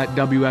us at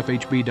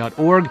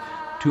wfhb.org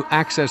to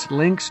access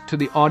links to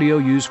the audio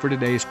used for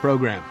today's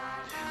program.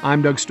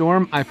 I'm Doug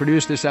Storm. I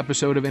produced this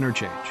episode of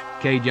Interchange.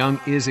 Cade Young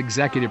is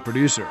executive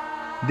producer.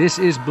 This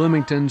is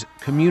Bloomington's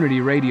community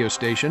radio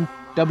station,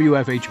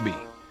 WFHB.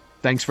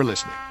 Thanks for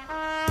listening.